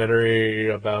documentary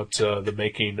about the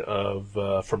making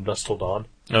of From Dusk Till Dawn.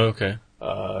 Oh, okay.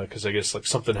 Because I guess like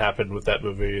something happened with that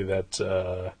movie that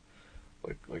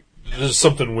like there's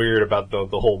something weird about the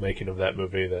whole making of that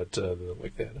movie that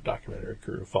like they had a documentary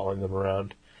crew following them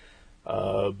around.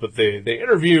 But they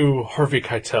interview Harvey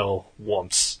Keitel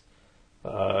once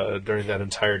during that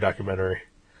entire documentary.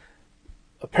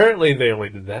 Apparently they only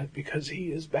did that because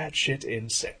he is batshit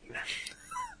insane.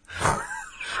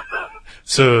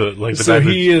 So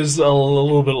he is a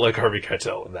little bit like Harvey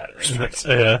Keitel in that respect.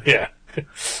 Yeah.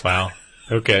 Wow.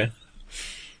 Okay.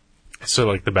 So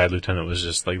like the Bad Lieutenant was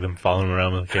just like them following him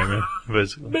around with the camera,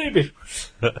 basically. Maybe.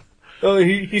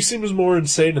 He seems more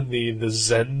insane in the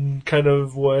Zen kind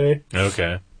of way.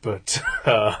 Okay. But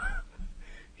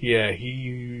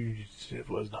it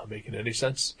was not making any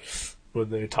sense when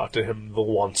they talked to him the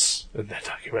once in that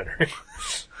documentary.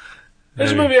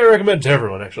 There's a movie I recommend to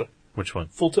everyone, actually. Which one?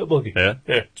 Full Tilt Boogie. Yeah?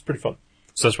 Yeah, it's pretty fun.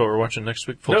 So that's what we're watching next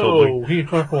week? Full Tilt Boogie? No, we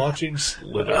are watching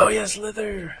Slither. Oh, yeah,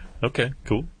 Slither. Okay,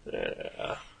 cool.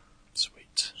 Yeah.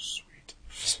 Sweet.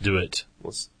 Let's do it.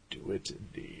 Let's do it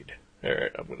indeed.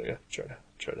 Alright, I'm gonna try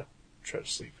to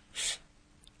sleep.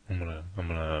 I'm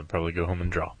gonna probably go home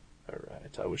and draw.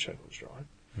 Alright, I wish I was drawing.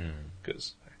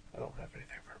 Because I don't have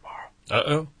anything for tomorrow.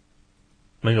 Uh-oh.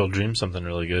 Maybe you'll dream something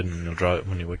really good and you'll draw it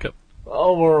when you wake up.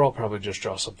 Oh, or I'll probably just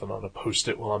draw something on a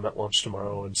Post-it while I'm at lunch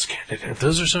tomorrow and scan it in.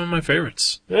 Those are some of my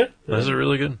favorites. Yeah? Those are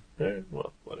really good. Yeah,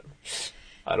 well, whatever.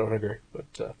 I don't agree, but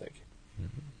thank you.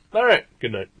 Alright,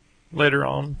 good night. Later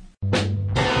on.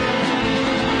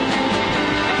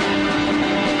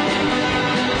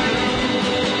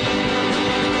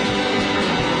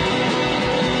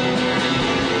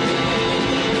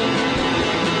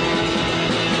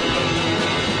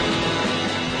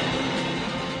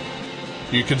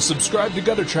 You can subscribe to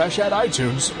Gutter Trash at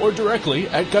iTunes or directly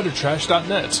at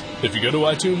guttertrash.net. If you go to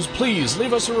iTunes, please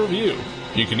leave us a review.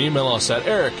 You can email us at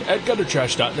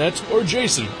eric@guttertrash.net or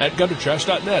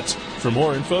jason@guttertrash.net. For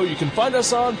more info, you can find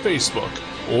us on Facebook.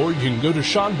 Or you can go to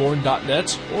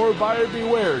seanborn.net or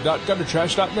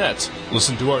buyerbeware.guttertrash.net.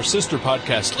 Listen to our sister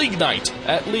podcast, League Night,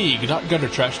 at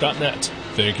league.guttertrash.net.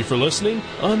 Thank you for listening.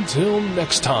 Until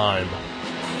next time.